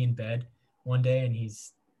he's laying in bed one day and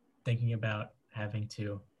he's thinking about having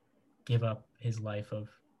to give up his life of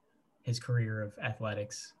his career of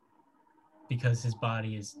athletics because his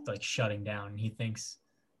body is like shutting down. And he thinks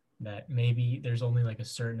that maybe there's only like a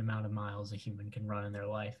certain amount of miles a human can run in their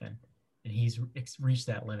life, and he's reached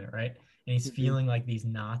that limit, right? And he's feeling like these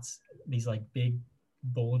knots, these like big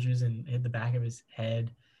bulges in the back of his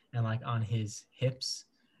head and like on his hips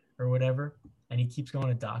or whatever, and he keeps going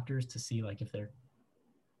to doctors to see like if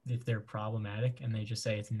they're problematic, and they just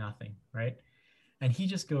say it's nothing, right? And he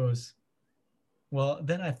just goes, well,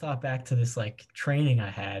 then I thought back to this like training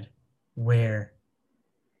I had where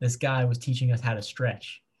this guy was teaching us how to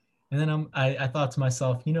stretch. And then I thought to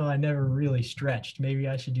myself, I never really stretched. Maybe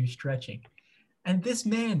I should do stretching. And this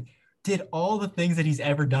man did all the things that he's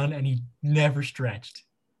ever done, and he never stretched.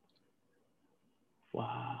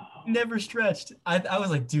 Wow. Never stretched. I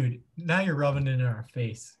was like, dude, now you're rubbing it in our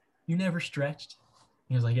face. You never stretched?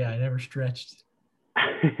 He was like, yeah, I never stretched.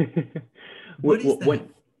 What is that?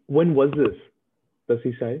 When was this? Does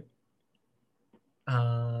he say?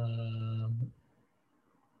 I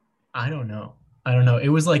don't know. It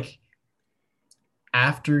was like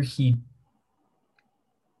after he,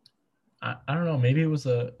 I don't know, maybe it was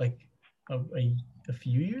a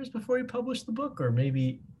few years before he published the book, or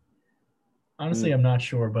maybe, honestly, I'm not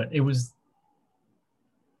sure, but it was,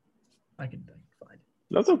 I can find it.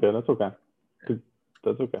 That's okay. That's okay.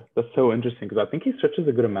 That's okay. That's so interesting because I think he stretches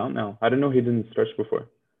a good amount now. I didn't know he didn't stretch before.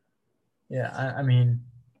 Yeah, I mean,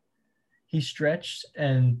 he stretched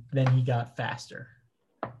and then he got faster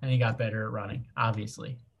and he got better at running,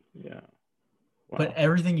 obviously. Yeah. Wow. But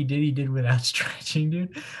everything he did without stretching,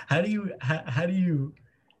 dude. How do you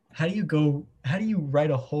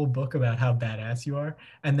write a whole book about how badass you are,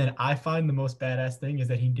 and then I find the most badass thing is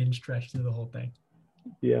that he didn't stretch through the whole thing?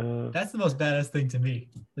 Yeah. That's the most badass thing to me.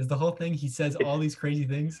 Is the whole thing he says all these crazy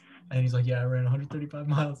things, and he's like, yeah, I ran 135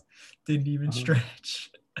 miles, didn't even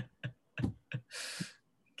stretch.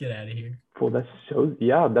 Get out of here. Well, that shows.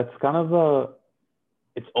 Yeah, that's kind of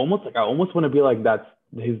it's almost like I almost want to be like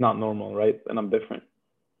he's not normal, right? And I'm different.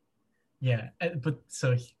 Yeah, but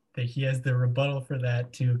so he has the rebuttal for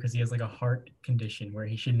that too, because he has like a heart condition where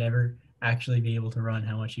he should never actually be able to run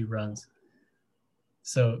how much he runs.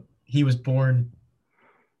 So he was born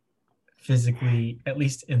physically, at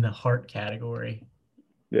least in the heart category,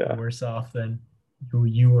 worse off than who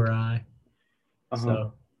you or I.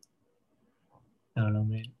 So I don't know,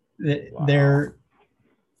 man. They're,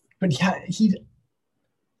 but yeah,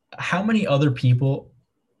 how many other people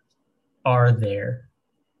are there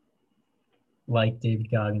like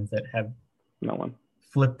David Goggins that have no one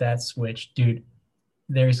flipped that switch? Dude,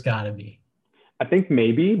 there's gotta be. I think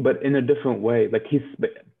maybe, but in a different way. Like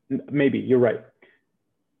maybe you're right.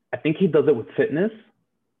 I think he does it with fitness,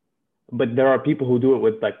 but there are people who do it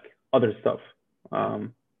with like other stuff.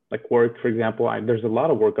 Like work, for example. There's a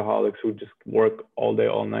lot of workaholics who just work all day,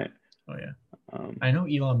 all night. Oh yeah. I know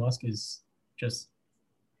Elon Musk is just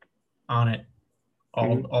on it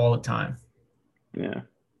all the time. Yeah.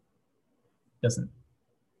 Doesn't.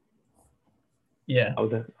 Yeah. I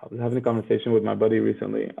was having a conversation with my buddy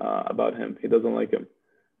recently about him. He doesn't like him.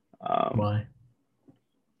 Why?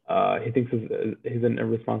 He thinks he's an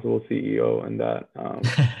irresponsible CEO, and that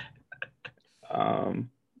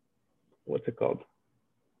what's it called?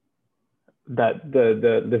 That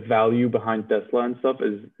the value behind Tesla and stuff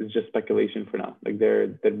is just speculation for now. Like their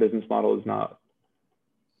business model is not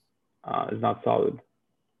solid.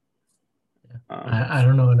 I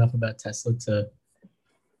don't know enough about Tesla to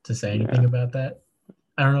say anything about that.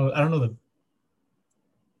 I don't know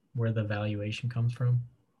where the valuation comes from.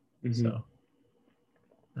 So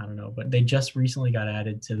I don't know, but they just recently got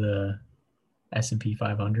added to the S&P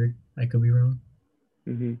 500. I could be wrong.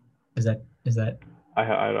 Is that?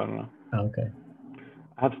 I don't know. Oh, okay.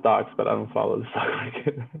 I have stocks, but I don't follow the stock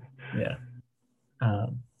market. Yeah.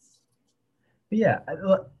 But yeah.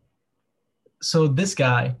 So this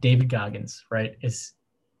guy, David Goggins, right,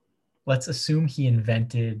 let's assume he didn't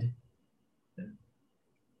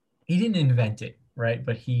invent it, right?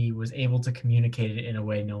 But he was able to communicate it in a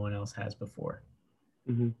way no one else has before.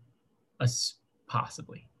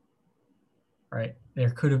 Possibly. Right?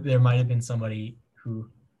 There might have been somebody who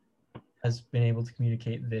has been able to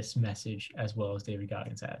communicate this message as well as David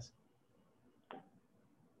Goggins has.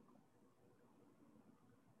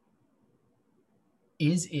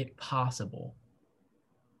 Is it possible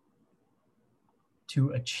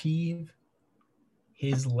to achieve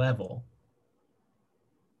his level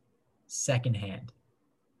secondhand.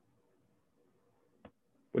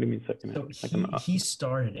 What do you mean secondhand? So he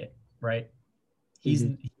started it, right? He's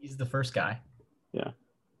the first guy. Yeah.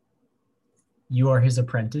 You are his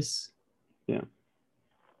apprentice. Yeah.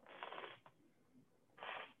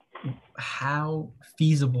 How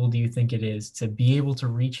feasible do you think it is to be able to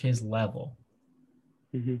reach his level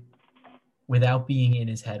without being in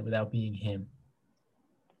his head, without being him,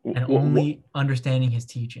 and only understanding his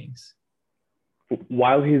teachings?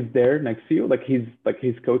 While he's there next to you, like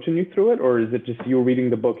he's coaching you through it, or is it just you reading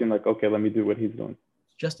the book and like, okay, let me do what he's doing?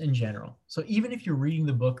 Just in general. So even if you're reading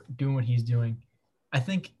the book, doing what he's doing, I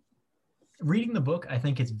think reading the book, I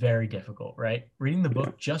think it's very difficult, right? Reading the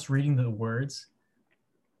book, just reading the words,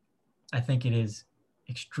 I think it is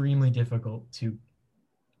extremely difficult to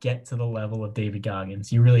get to the level of David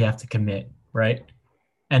Goggins. You really have to commit, right?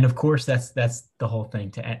 And of course, that's the whole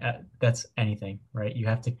thing. That's anything, right? You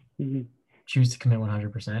have to choose to commit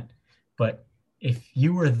 100%. But if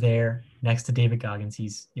you were there next to David Goggins,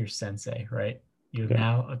 he's your sensei, right? You've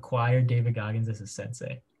now acquired David Goggins as a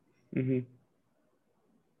sensei.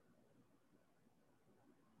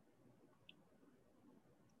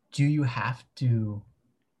 Do you have to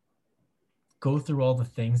go through all the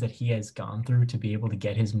things that he has gone through to be able to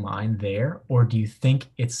get his mind there? Or do you think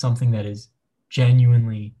it's something that is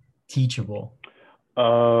genuinely teachable?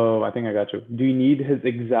 Oh, I think I got you. Do you need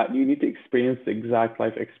to experience the exact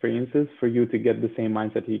life experiences for you to get the same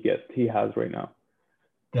mindset he has right now?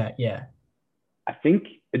 Yeah. I think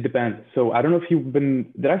it depends. So I don't know if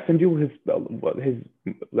did I send you his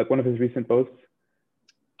like one of his recent posts?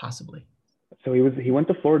 Possibly. So he went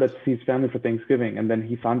to Florida to see his family for Thanksgiving, and then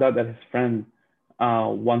he found out that his friend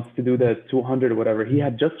wants to do the 200 or whatever. He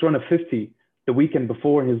had just run a 50 the weekend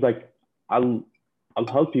before, and he's like, I'll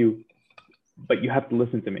help you, but you have to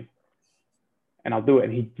listen to me, and I'll do it.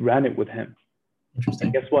 And he ran it with him. Interesting.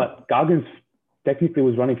 And guess what? Goggins technically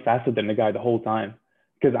was running faster than the guy the whole time,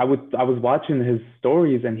 because I was watching his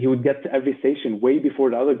stories, and he would get to every station way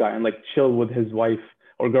before the other guy and like chill with his wife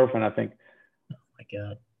or girlfriend, I think. Oh my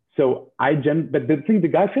God. So but the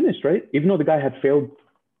guy finished, right? Even though the guy had failed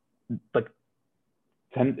like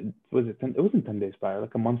 10, was it 10? It wasn't 10 days prior,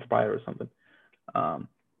 like a month prior or something.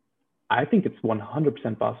 I think it's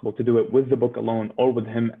 100% possible to do it with the book alone or with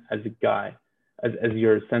him as a guy, as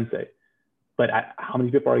your sensei. But how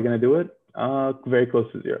many people are going to do it? Very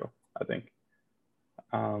close to zero, I think.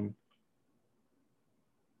 I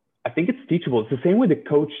think it's teachable. It's the same way the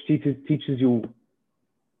coach teaches you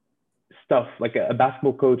stuff, like a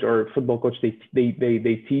basketball coach or a football coach. They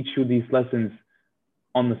teach you these lessons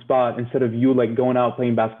on the spot instead of you like going out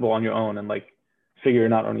playing basketball on your own and like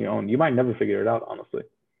figuring it out on your own. You might never figure it out, honestly.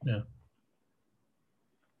 Yeah.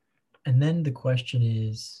 And then the question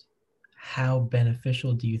is, how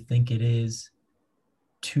beneficial do you think it is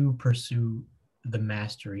to pursue the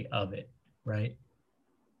mastery of it, right?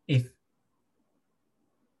 If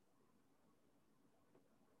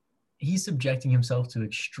he's subjecting himself to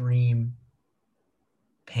extreme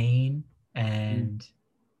pain and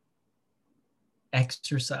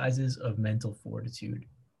exercises of mental fortitude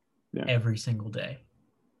every single day,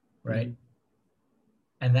 right?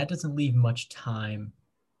 And that doesn't leave much time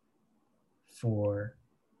for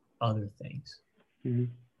other things,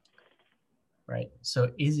 right?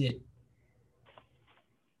 So is it?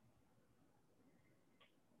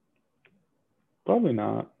 Probably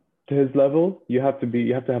not. To his level, you have to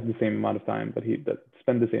have the same amount of time, but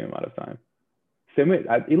spend the same amount of time. Same way,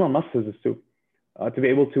 Elon Musk says this too. To be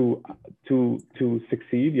able to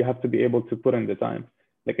succeed, you have to be able to put in the time.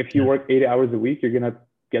 Like if you work 80 hours a week, you're gonna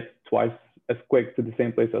get twice as quick to the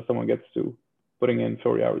same place as someone gets to putting in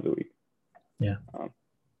 40 hours a week. Yeah.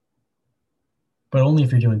 But only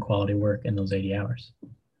if you're doing quality work in those 80 hours.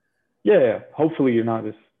 Yeah. Hopefully you're not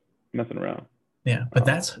just messing around. Yeah, but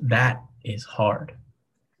that is hard.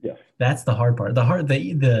 Yes. That's the hard part.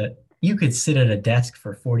 You could sit at a desk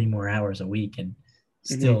for 40 more hours a week and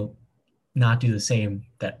still not do the same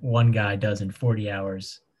that one guy does in 40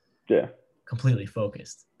 hours. Yeah. Completely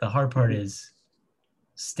focused. The hard part is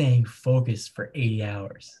staying focused for 80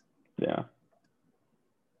 hours. Yeah.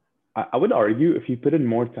 I would argue if you put in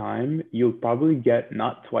more time, you'll probably get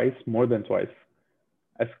not twice, more than twice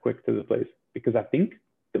as quick to the place. Because I think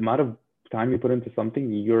the amount of time you put into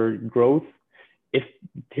something, your growth,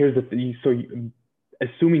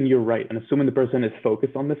 assuming you're right and assuming the person is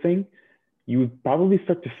focused on the thing, you would probably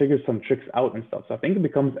start to figure some tricks out and stuff. So I think it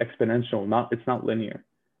becomes exponential, it's not linear.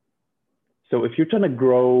 So if you're trying to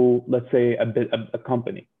grow, let's say a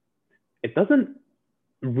company, it doesn't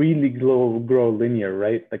really grow linear,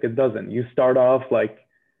 right? Like it doesn't. You start off like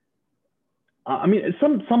I mean,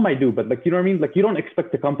 some might do, but like, you know what I mean? Like, you don't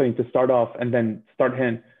expect the company to start off and then start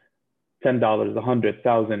hitting $10,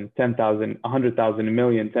 100,000, 10,000, 100,000, a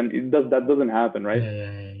million. That doesn't happen, right?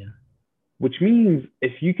 Yeah. Which means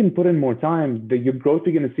if you can put in more time, your growth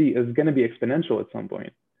you're going to see is going to be exponential at some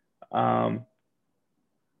point. Um,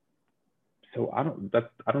 so I don't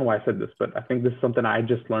know why I said this, but I think this is something I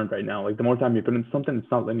just learned right now. Like, the more time you put in something,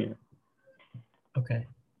 it's not linear. Okay.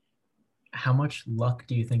 How much luck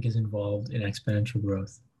do you think is involved in exponential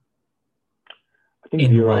growth I think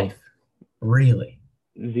in zero. life? Really?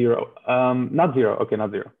 Zero. Not zero. Okay,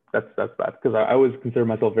 not zero. That's bad because I always consider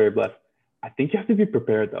myself very blessed. I think you have to be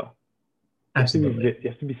prepared though. Absolutely. You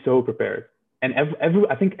have to be so prepared. And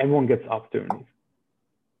I think everyone gets opportunities.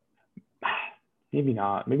 Maybe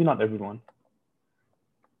not. Maybe not everyone.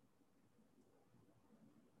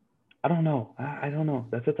 I don't know. I don't know.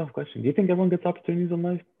 That's a tough question. Do you think everyone gets opportunities in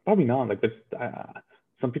life? Probably not. Like,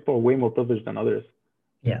 some people are way more privileged than others,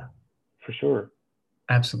 Yeah, for sure.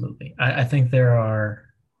 absolutely. I think there are,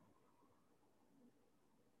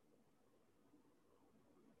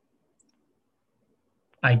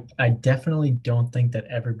 I definitely don't think that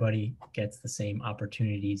everybody gets the same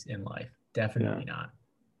opportunities in life. Yeah. Definitely not.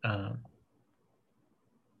 Um,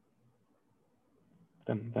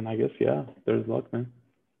 Then I guess yeah. There's luck, man.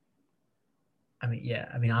 I mean, yeah.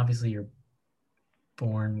 I mean, obviously, you're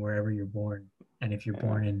born wherever you're born, and if you're Yeah.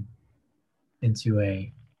 born into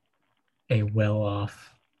a well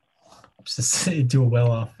off into a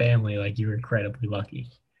well off family, like you're incredibly lucky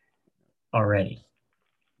already.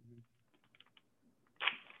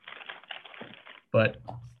 But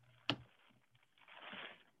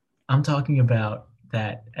I'm talking about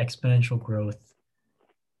that exponential growth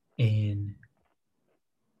in,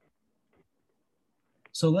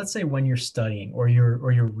 so let's say when you're studying or you're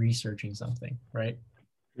researching something, right?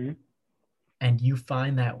 Mhm. And you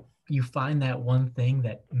find that one thing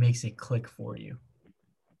that makes it click for you,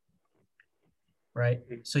 right?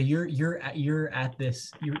 So you're at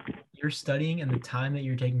this, you're studying, and the time that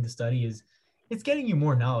you're taking to study is, it's getting you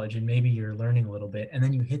more knowledge, and maybe you're learning a little bit, and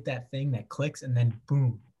then you hit that thing that clicks, and then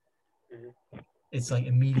boom, it's like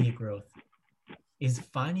immediate growth. Is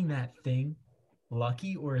finding that thing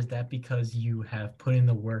lucky, or is that because you have put in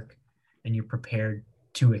the work and you're prepared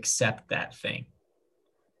to accept that thing?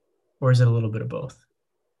 Or is it a little bit of both?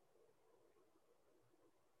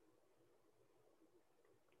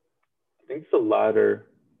 I think it's the latter.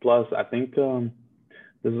 Plus, I think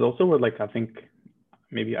this is also where, like, I think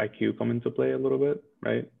maybe IQ come into play a little bit,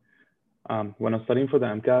 right? When I was studying for the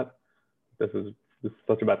MCAT, this is this is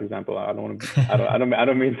such a bad example. I don't want to. I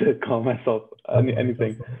don't mean to call myself Go for it. Go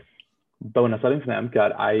anything. for it. But when I was studying for the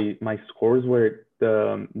MCAT, my scores were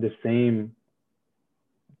the same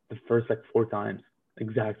the first like 4 times,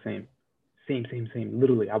 exact same.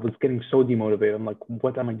 Literally, I was getting so demotivated. I'm like,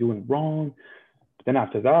 what am I doing wrong? But then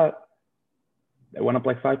after that, it went up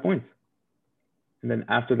like 5 points, and then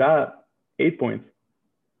after that, 8 points.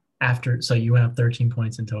 After, so you went up 13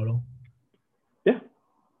 points in total. Yeah.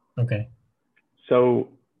 Okay. So,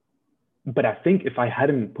 but I think if I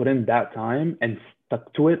hadn't put in that time and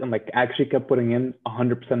stuck to it and like actually kept putting in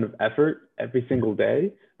 100% of effort every single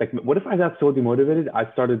day, like what if I got so demotivated,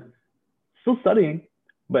 I started still studying,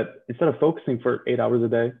 but instead of focusing for 8 hours a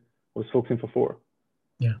day, I was focusing for 4.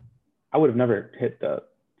 Yeah. I would have never hit the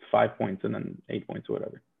 5 points and then 8 points or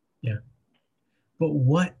whatever. Yeah. But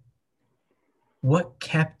what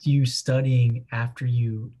kept you studying after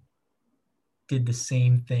you did the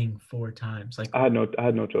same thing 4 times? Like, I had no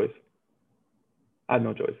choice. I had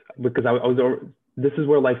no choice because I was. This is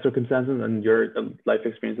where life circumstances and your life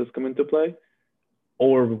experiences come into play,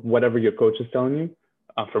 or whatever your coach is telling you.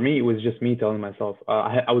 For me, it was just me telling myself.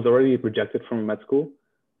 I was already rejected from med school,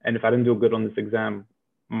 and if I didn't do good on this exam,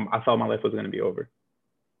 I thought my life was going to be over.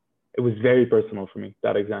 It was very personal for me,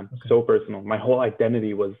 that exam. okay. So personal. My whole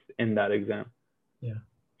identity was in that exam. Yeah.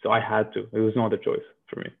 So I had to. It was no other choice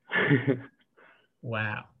for me.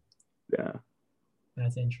 Wow. Yeah.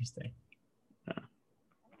 That's interesting. Yeah.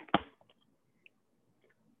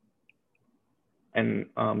 And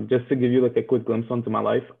just to give you like a quick glimpse onto my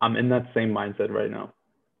life, I'm in that same mindset right now.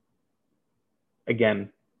 Again,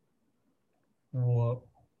 What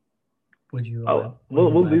would you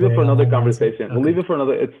we'll leave it elaborate for on another that mindset? conversation. We'll Okay. leave it for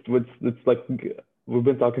another. It's like we've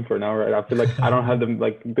been talking for an hour. Right? I feel like I don't have them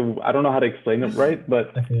like I don't know how to explain it right,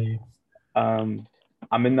 but I feel you. um,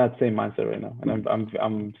 I'm in that same mindset right now, and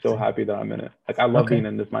I'm so happy that I'm in it. Like I love Okay. being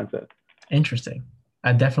in this mindset. Interesting.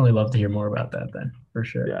 I'd definitely love to hear more about that then, for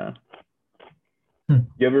sure. Yeah. Hmm.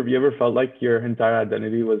 You ever felt like your entire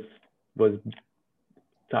identity was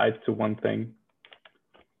tied to one thing?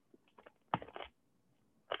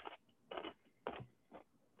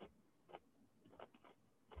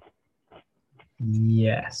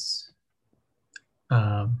 Yes.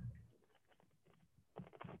 Um,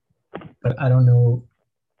 but I don't know,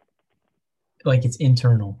 like it's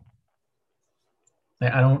internal.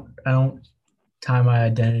 Like I don't tie my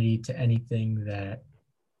identity to anything that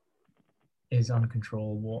is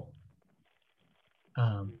uncontrollable.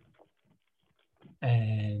 Um,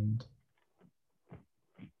 and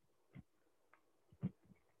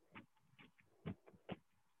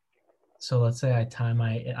so let's say I tie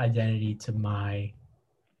my identity to my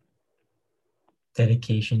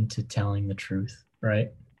dedication to telling the truth,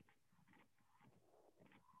 right?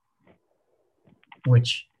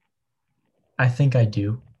 Which I think I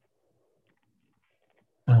do.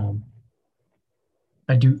 Um,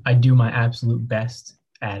 I do my absolute best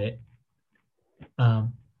at it,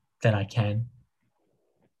 um, that I can,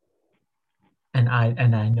 and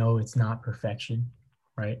I know it's not perfection,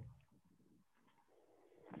 right?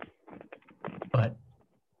 But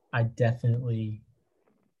I definitely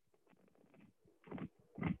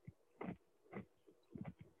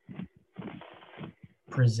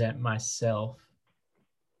present myself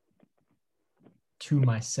to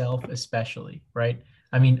myself, especially, right?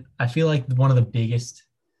 I mean, I feel like one of the biggest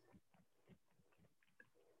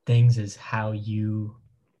things is how you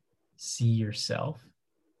see yourself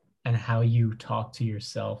and how you talk to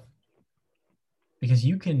yourself, because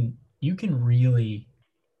you can really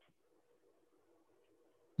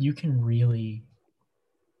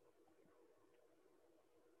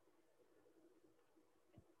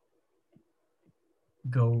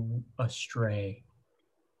go astray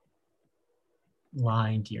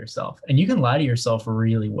lying to yourself, and you can lie to yourself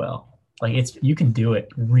really well. Like you can do it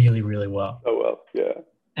really, really well. Oh well, yeah.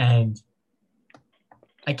 And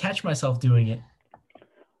I catch myself doing it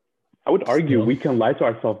I would argue still. we can lie to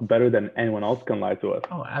ourselves better than anyone else can lie to us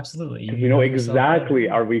Oh, absolutely. because You we know know yourself better. exactly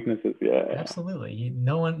our weaknesses. Yeah. Absolutely.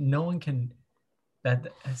 No one can. That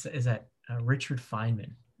is that Richard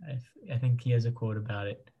Feynman. I think he has a quote about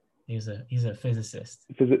it. He's a physicist.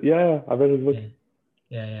 Yeah, I read his book.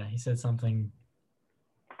 Yeah, yeah. He said something.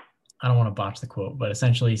 I don't want to botch the quote, but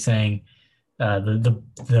essentially saying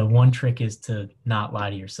the one trick is to not lie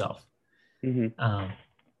to yourself. Mm-hmm. Um,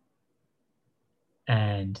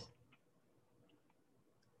 and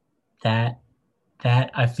that that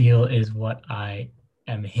I feel is what I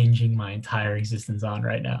am hinging my entire existence on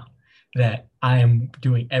right now. That I am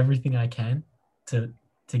doing everything I can to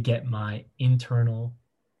to get my internal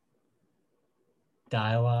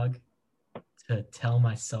dialogue to tell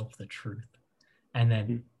myself the truth and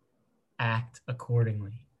then act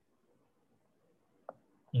accordingly.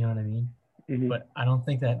 You know what I mean? Mm-hmm. But I don't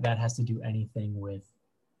think that has to do anything with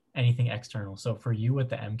anything external. So for you with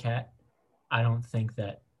the MCAT, I don't think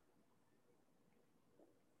that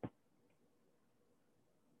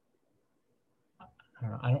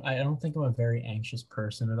I don't think I'm a very anxious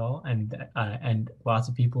person at all, and lots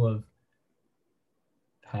of people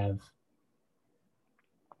have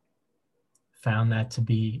found that to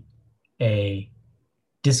be a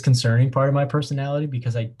disconcerting part of my personality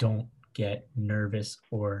because I don't get nervous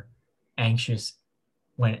or anxious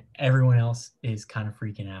when everyone else is kind of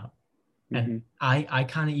freaking out. And Mm-hmm. I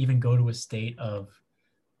kind of even go to a state of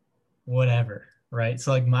whatever, right?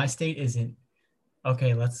 So like my state isn't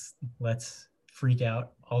okay, let's freak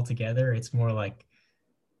out all together. It's more like,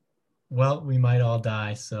 well, we might all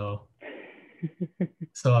die, so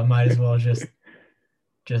I might as well just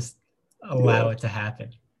Yeah. allow it to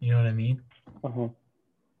happen. You know what I mean? Uh-huh.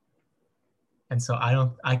 And so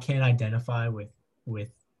I can't identify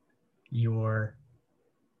with your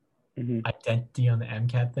Mm-hmm. identity on the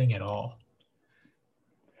MCAT thing at all.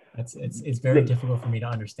 It's very difficult for me to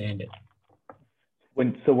understand it.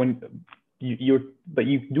 When you're but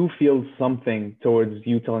you do feel something towards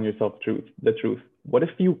you telling yourself the truth. What if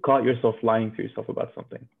you caught yourself lying to yourself about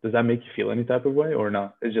something? Does that make you feel any type of way or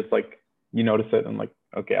not? It's just like you notice it and like,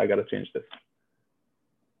 okay, I gotta change this.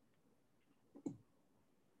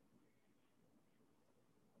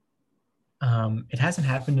 It hasn't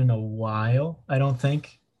happened in a while, I don't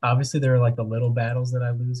think. Obviously, there are like the little battles that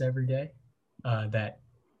I lose every day, that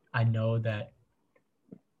I know that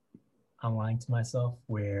I'm lying to myself,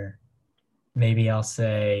 where maybe I'll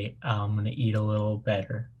say, oh, I'm going to eat a little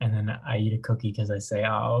better. And then I eat a cookie because I say, oh,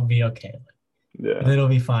 I'll be okay. Yeah. It'll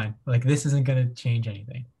be fine. Like, this isn't going to change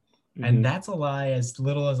anything. And Mm-hmm. that's a lie. As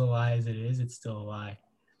little as a lie as it is, it's still a lie.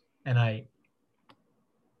 And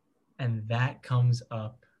that comes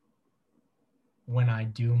up when I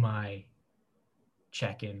do my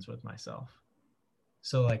check-ins with myself.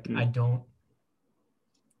 So like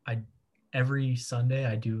I every Sunday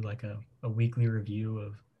I do like a weekly review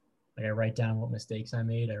of, like, I write down what mistakes I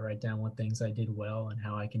made, I write down what things I did well and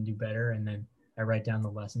how I can do better, and then I write down the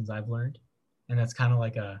lessons I've learned, and that's kind of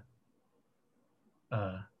like a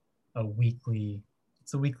weekly.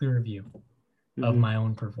 It's a weekly review of my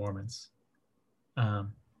own performance.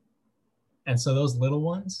 And so those little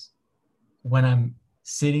ones, when I'm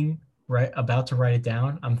sitting about to write it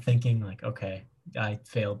down, I'm thinking like, okay, I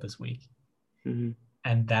failed this week.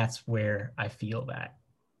 And that's where I feel that,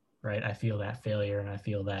 right? I feel that failure, and I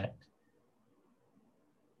feel that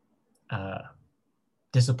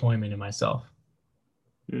disappointment in myself.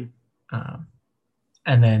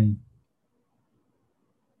 And then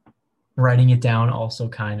writing it down also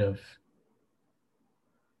kind of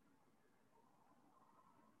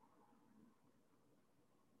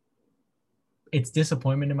it's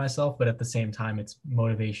disappointment in myself, but at the same time, it's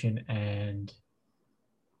motivation and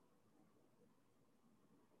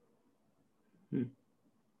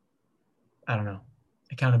I don't know,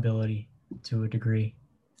 accountability to a degree.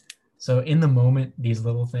 So in the moment, these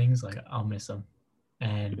little things, like I'll miss them,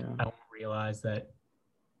 and I won't realize that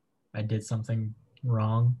I did something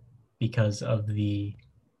wrong because of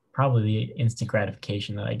probably the instant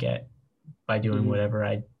gratification that I get by doing whatever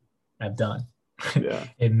I've done. Yeah.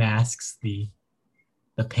 It masks the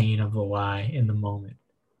pain of the lie in the moment.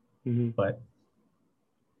 But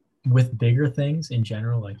with bigger things in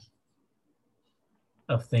general, like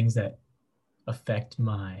of things that affect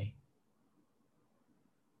my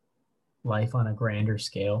life on a grander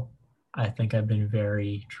scale, I think I've been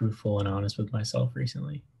very truthful and honest with myself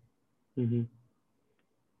recently.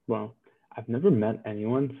 Wow. I've never met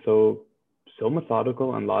anyone so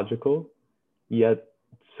methodical and logical, yet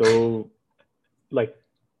so like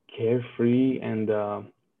carefree and I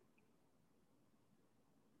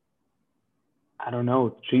don't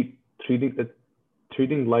know,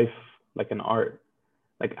 treating life like an art.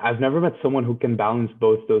 Like I've never met someone who can balance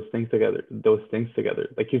both those things together.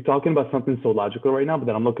 Like you're talking about something so logical right now, but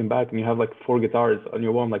then I'm looking back and you have like 4 guitars on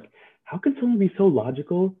your wall. I'm like, how can someone be so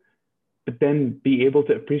logical, but then be able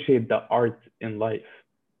to appreciate the art in life?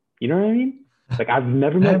 You know what I mean? Like I've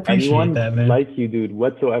never met anyone that, like you, dude,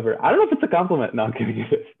 whatsoever. I don't know if it's a compliment. No, I'm kidding you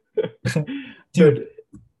this. Dude,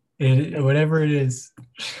 whatever it is.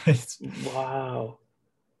 Wow.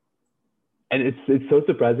 And it's so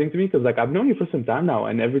surprising to me because like I've known you for some time now,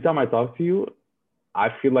 and every time I talk to you, I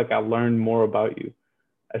feel like I learned more about you,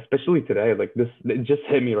 especially today. Like this, it just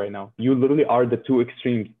hit me right now. You literally are the two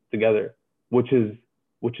extremes together, which is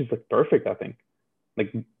like perfect. I think,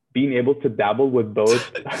 like being able to dabble with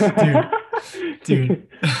both. dude.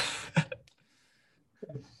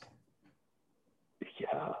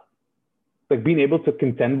 Yeah, like being able to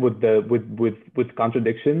contend with the with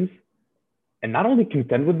contradictions, and not only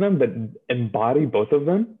contend with them, but embody both of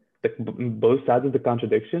them, like both sides of the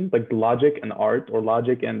contradiction, like logic and art, or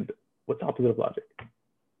logic and what's the opposite of logic?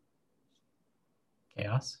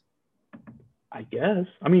 Chaos. I guess.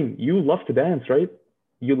 I mean, you love to dance, right?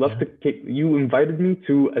 You invited me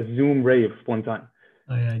to a Zoom rave one time.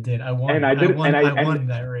 Oh yeah, I did. I won. And I did, I won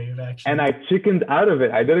that rave actually. And I chickened out of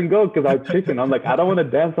it. I didn't go because I chickened. I'm like, I don't want to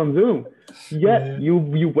dance on Zoom. Yet you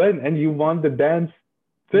went and you won the dance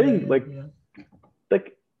thing. Like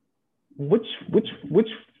which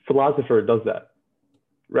philosopher does that?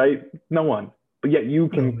 Right? No one. But yet you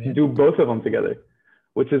can do both of them together,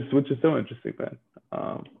 which is so interesting, man.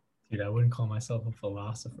 Dude, I wouldn't call myself a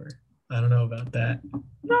philosopher. I don't know about that.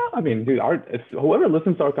 No, I mean, dude, it's whoever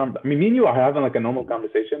listens to our I mean, me and you are having like a normal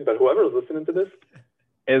conversation, but whoever is listening to this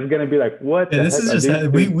is gonna be like, "What?" Yeah, this is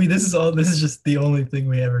just we. This is just the only thing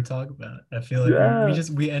we ever talk about. I feel like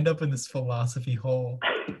we end up in this philosophy hole.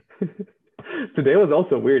 Today was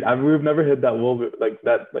also weird. We've never hit that wall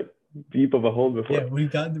like deep of a hole before. Yeah, we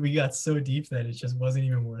got so deep that it just wasn't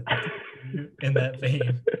even worth it in that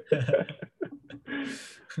vein.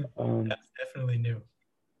 That's definitely new.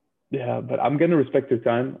 Yeah, but I'm gonna respect your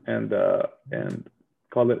time and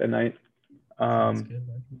call it a night.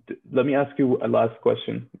 Let me ask you a last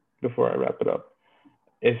question before I wrap it up.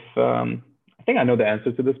 If I think I know the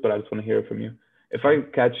answer to this, but I just want to hear it from you. If I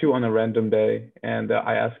catch you on a random day and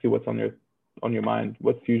I ask you what's on your mind,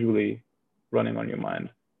 what's usually running on your mind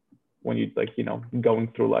when you like going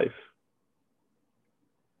through life?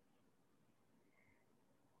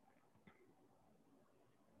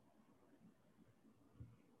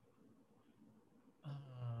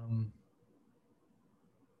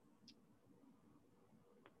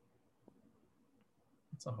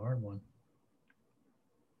 It's a hard one.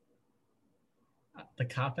 The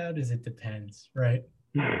cop out is it depends, right?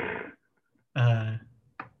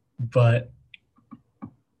 But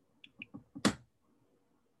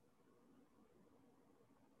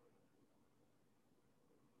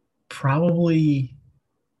probably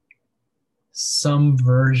some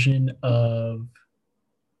version of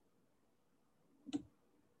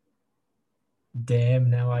damn,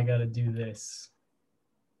 now I gotta do this.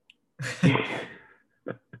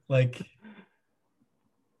 like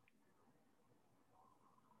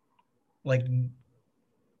like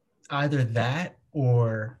either that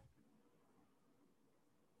or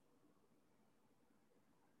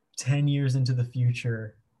 10 years into the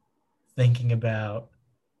future thinking about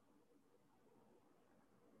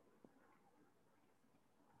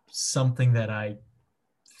something that I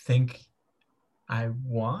think I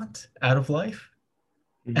want out of life,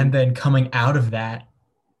 and then coming out of that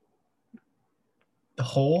the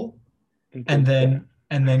hole, and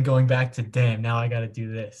then going back to damn, now I got to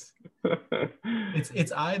do this.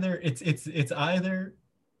 It's either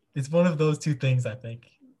it's one of those two things, I think.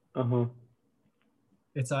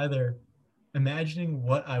 It's either imagining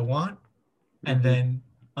what I want and then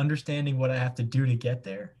understanding what I have to do to get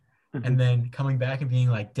there, and then coming back and being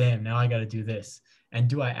like, damn, now I got to do this. And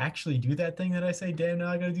do I actually do that thing that I say, damn, now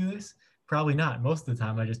I got to do this? Probably not. Most of the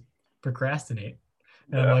time I just procrastinate.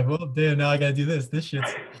 And I'm like, well, damn, now I got to do this. This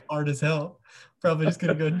shit's hard as hell. Probably just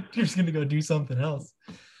gonna go do something else.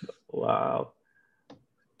 Wow.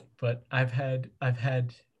 But I've had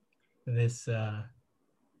this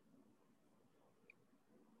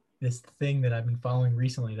this thing that I've been following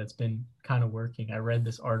recently that's been kind of working. I read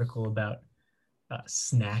this article about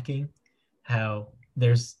snacking, how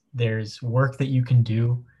there's work that you can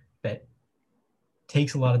do that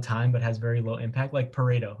takes a lot of time but has very low impact, like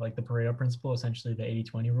Pareto, like the Pareto principle, essentially the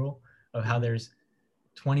 80-20 rule of how there's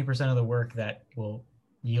 20% of the work that will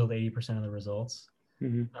yield 80% of the results.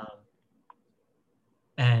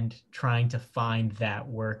 And trying to find that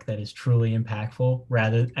work that is truly impactful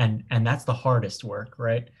rather, and that's the hardest work,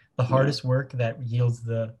 right? The hardest work that yields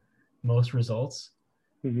the most results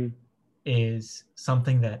is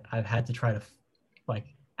something that I've had to try to like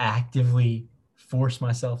actively force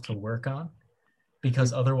myself to work on,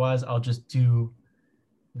 because otherwise I'll just do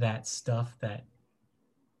that stuff that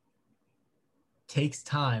takes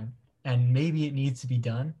time and maybe it needs to be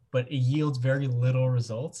done, but it yields very little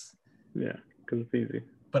results. Yeah, because it's easy.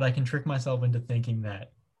 But I can trick myself into thinking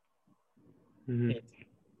that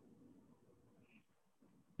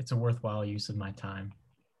it's a worthwhile use of my time,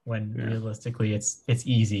 when realistically it's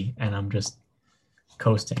easy and I'm just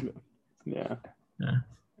coasting. Yeah.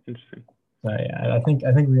 Interesting. So yeah, I think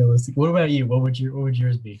realistic. What about you? What would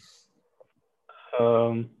yours be?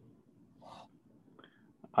 I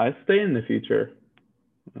stay in the future,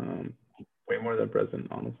 way more than present,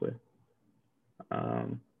 honestly.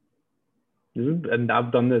 And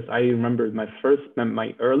I've done this. I remember my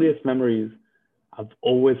earliest memories. I've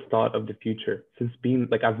always thought of the future since being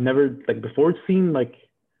like, I've never like before seen like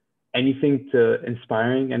anything to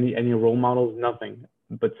inspiring, any role models, nothing.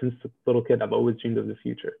 But since a little kid, I've always dreamed of the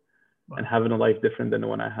future and having a life different than the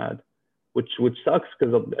one I had, which sucks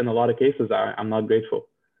because in a lot of cases I'm not grateful.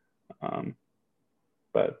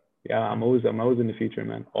 But yeah, I'm always in the future,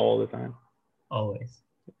 man, all the time. Always.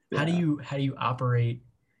 Yeah. How do you operate?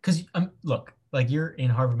 Because look, like you're in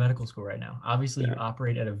Harvard Medical School right now. Obviously, you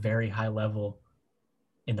operate at a very high level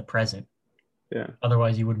in the present. Yeah.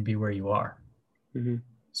 Otherwise, you wouldn't be where you are.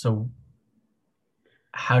 So,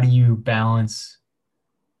 how do you balance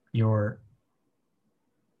your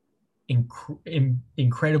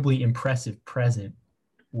incredibly impressive present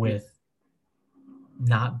with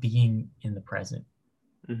not being in the present?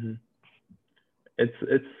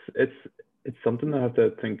 It's something I have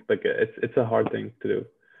to think, like it's a hard thing to do,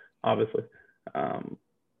 obviously. I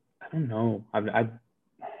don't know.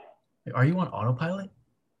 Are you on autopilot,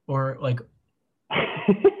 or like?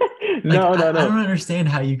 No. I don't understand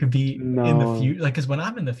how you could be in the future. Like, because when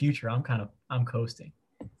I'm in the future, I'm coasting.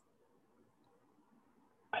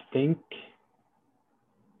 I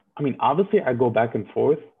mean, obviously I go back and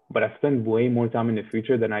forth, but I spend way more time in the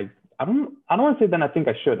future than I don't want to say than I think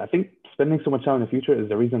I should. I think spending so much time in the future is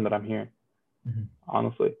the reason that I'm here,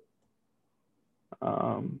 honestly.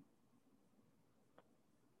 I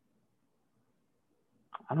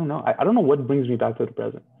don't know. I don't know what brings me back to the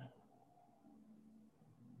present.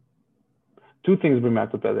 Two things bring me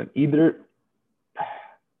back to the present. Either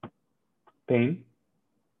pain,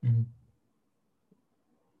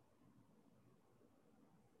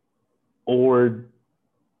 or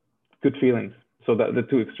good feelings. So that the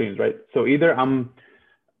two extremes, right? So either I'm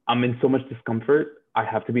in so much discomfort, I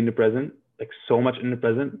have to be in the present, like so much in the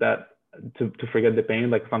present that to forget the pain.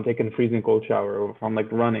 Like if I'm taking a freezing cold shower, or if I'm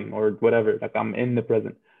like running or whatever, like I'm in the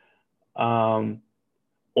present.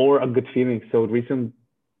 Or a good feeling. So recently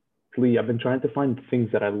I've been trying to find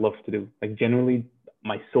things that I love to do. Like generally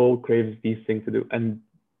my soul craves these things to do. And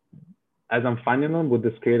as I'm finding them with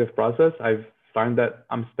this creative process, I've found that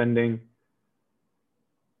I'm spending.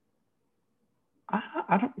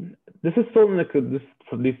 I don't. This is still like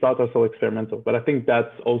these thoughts are so experimental, but I think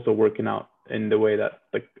that's also working out in the way that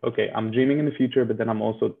like, okay, I'm dreaming in the future, but then I'm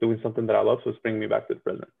also doing something that I love, so it's bringing me back to the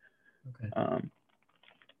present. Okay.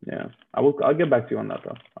 Yeah, I'll get back to you on that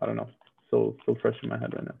though. I don't know. So fresh in my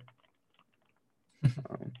head right now.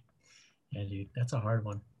 Yeah, dude, that's a hard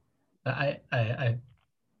one.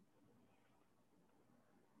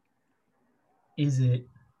 Is it?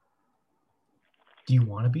 Do you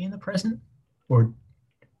want to be in the present, or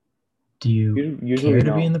do you Usually care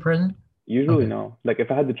to be in no. the present? Usually Okay. no. Like if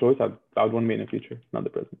I had the choice, I would want to be in the future, not the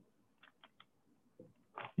present.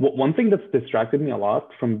 One thing that's distracted me a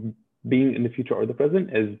lot from being in the future or the present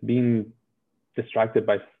is being distracted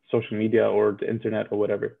by social media or the internet or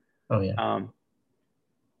whatever. Oh yeah.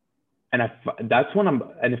 And that's when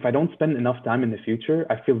and if I don't spend enough time in the future,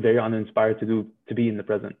 I feel very uninspired to be in the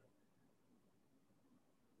present.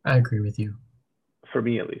 I agree with you. For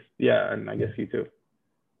me, at least. Yeah, and I guess you too.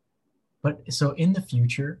 But so in the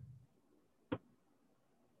future,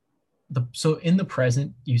 so in the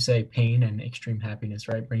present, you say pain and extreme happiness,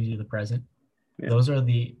 right? Brings you to the present. Yeah. Those are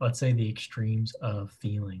let's say the extremes of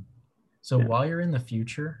feeling. So Yeah. while you're in the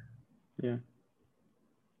future, Yeah.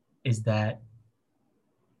 is that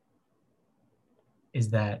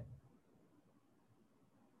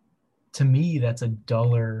to me, that's a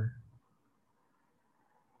duller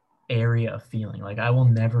area of feeling. Like I will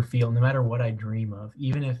never feel, no matter what I dream of,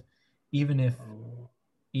 even if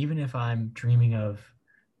I'm dreaming of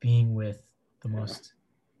being with the most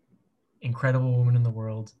incredible woman in the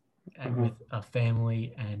world, with a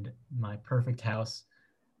family and my perfect house,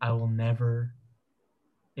 I will never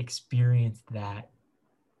experience that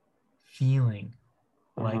feeling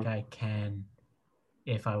like I can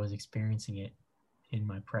if I was experiencing it in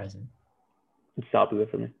my present. It's the opposite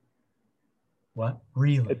for me. What?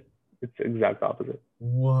 Really? It's the exact opposite.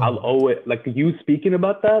 Whoa. I'll always, like you speaking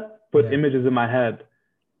about that, put images in my head,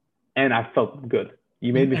 and I felt good.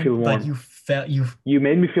 You made me feel warm. Like you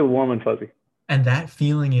made me feel warm and fuzzy. And that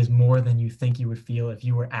feeling is more than you think you would feel if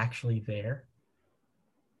you were actually there.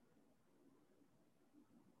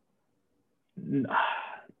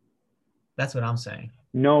 That's what I'm saying.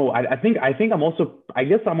 No, I think I'm also, I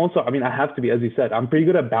guess I'm also, I mean, I have to be, as you said, I'm pretty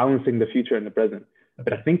good at balancing the future and the present.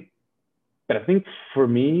 Okay. But I think for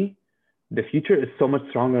me, the future is so much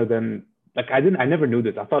stronger than, like, I never knew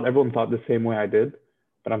this. I thought everyone thought the same way I did,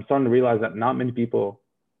 but I'm starting to realize that not many people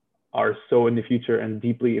are so in the future and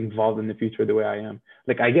deeply involved in the future the way I am.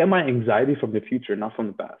 Like, I get my anxiety from the future, not from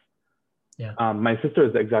the past. Yeah. My sister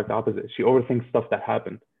is the exact opposite. She overthinks stuff that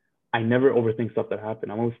happened. I never overthink stuff that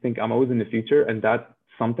happened. I'm always in the future, and that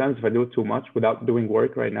sometimes if I do it too much without doing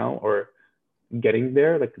work right now or getting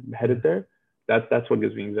there, like headed there, that's what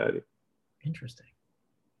gives me anxiety. Interesting.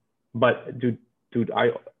 But dude,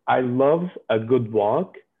 I love a good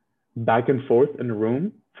walk back and forth in a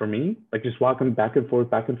room for me, like just walking back and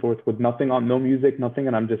forth with nothing on, no music, nothing,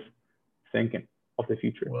 and I'm just thinking of the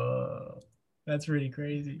future. Whoa, that's really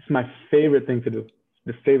crazy. It's my favorite thing to do.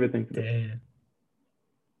 The favorite thing to do. Damn.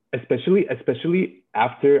 Especially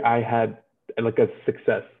after I had like a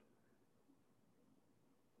success.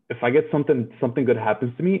 If I get something good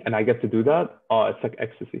happens to me and I get to do that, oh, it's like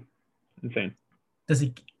ecstasy. Insane.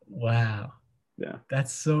 Wow. Yeah.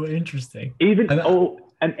 That's so interesting. Even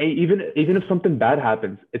if something bad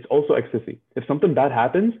happens, it's also ecstasy. If something bad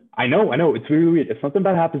happens, I know, it's really weird. If something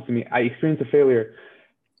bad happens to me, I experience a failure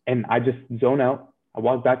and I just zone out. I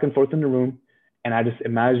walk back and forth in the room and I just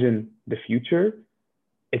imagine the future.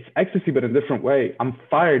 It's ecstasy, but in a different way. I'm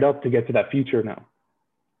fired up to get to that future now.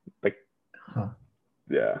 Like,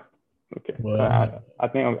 yeah. Okay. I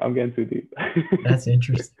think I'm getting too deep. That's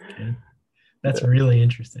interesting. Okay. That's really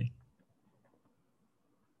interesting.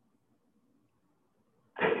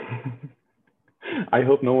 I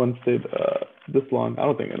hope no one stayed this long. I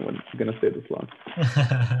don't think anyone's gonna stay this long.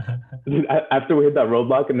 After we hit that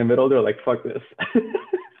roadblock in the middle, they're like, "Fuck this."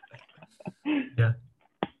 Yeah.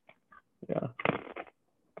 Yeah.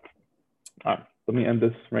 All right. Let me end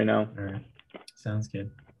this right now. All right. Sounds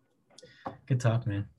good. Good talk, man.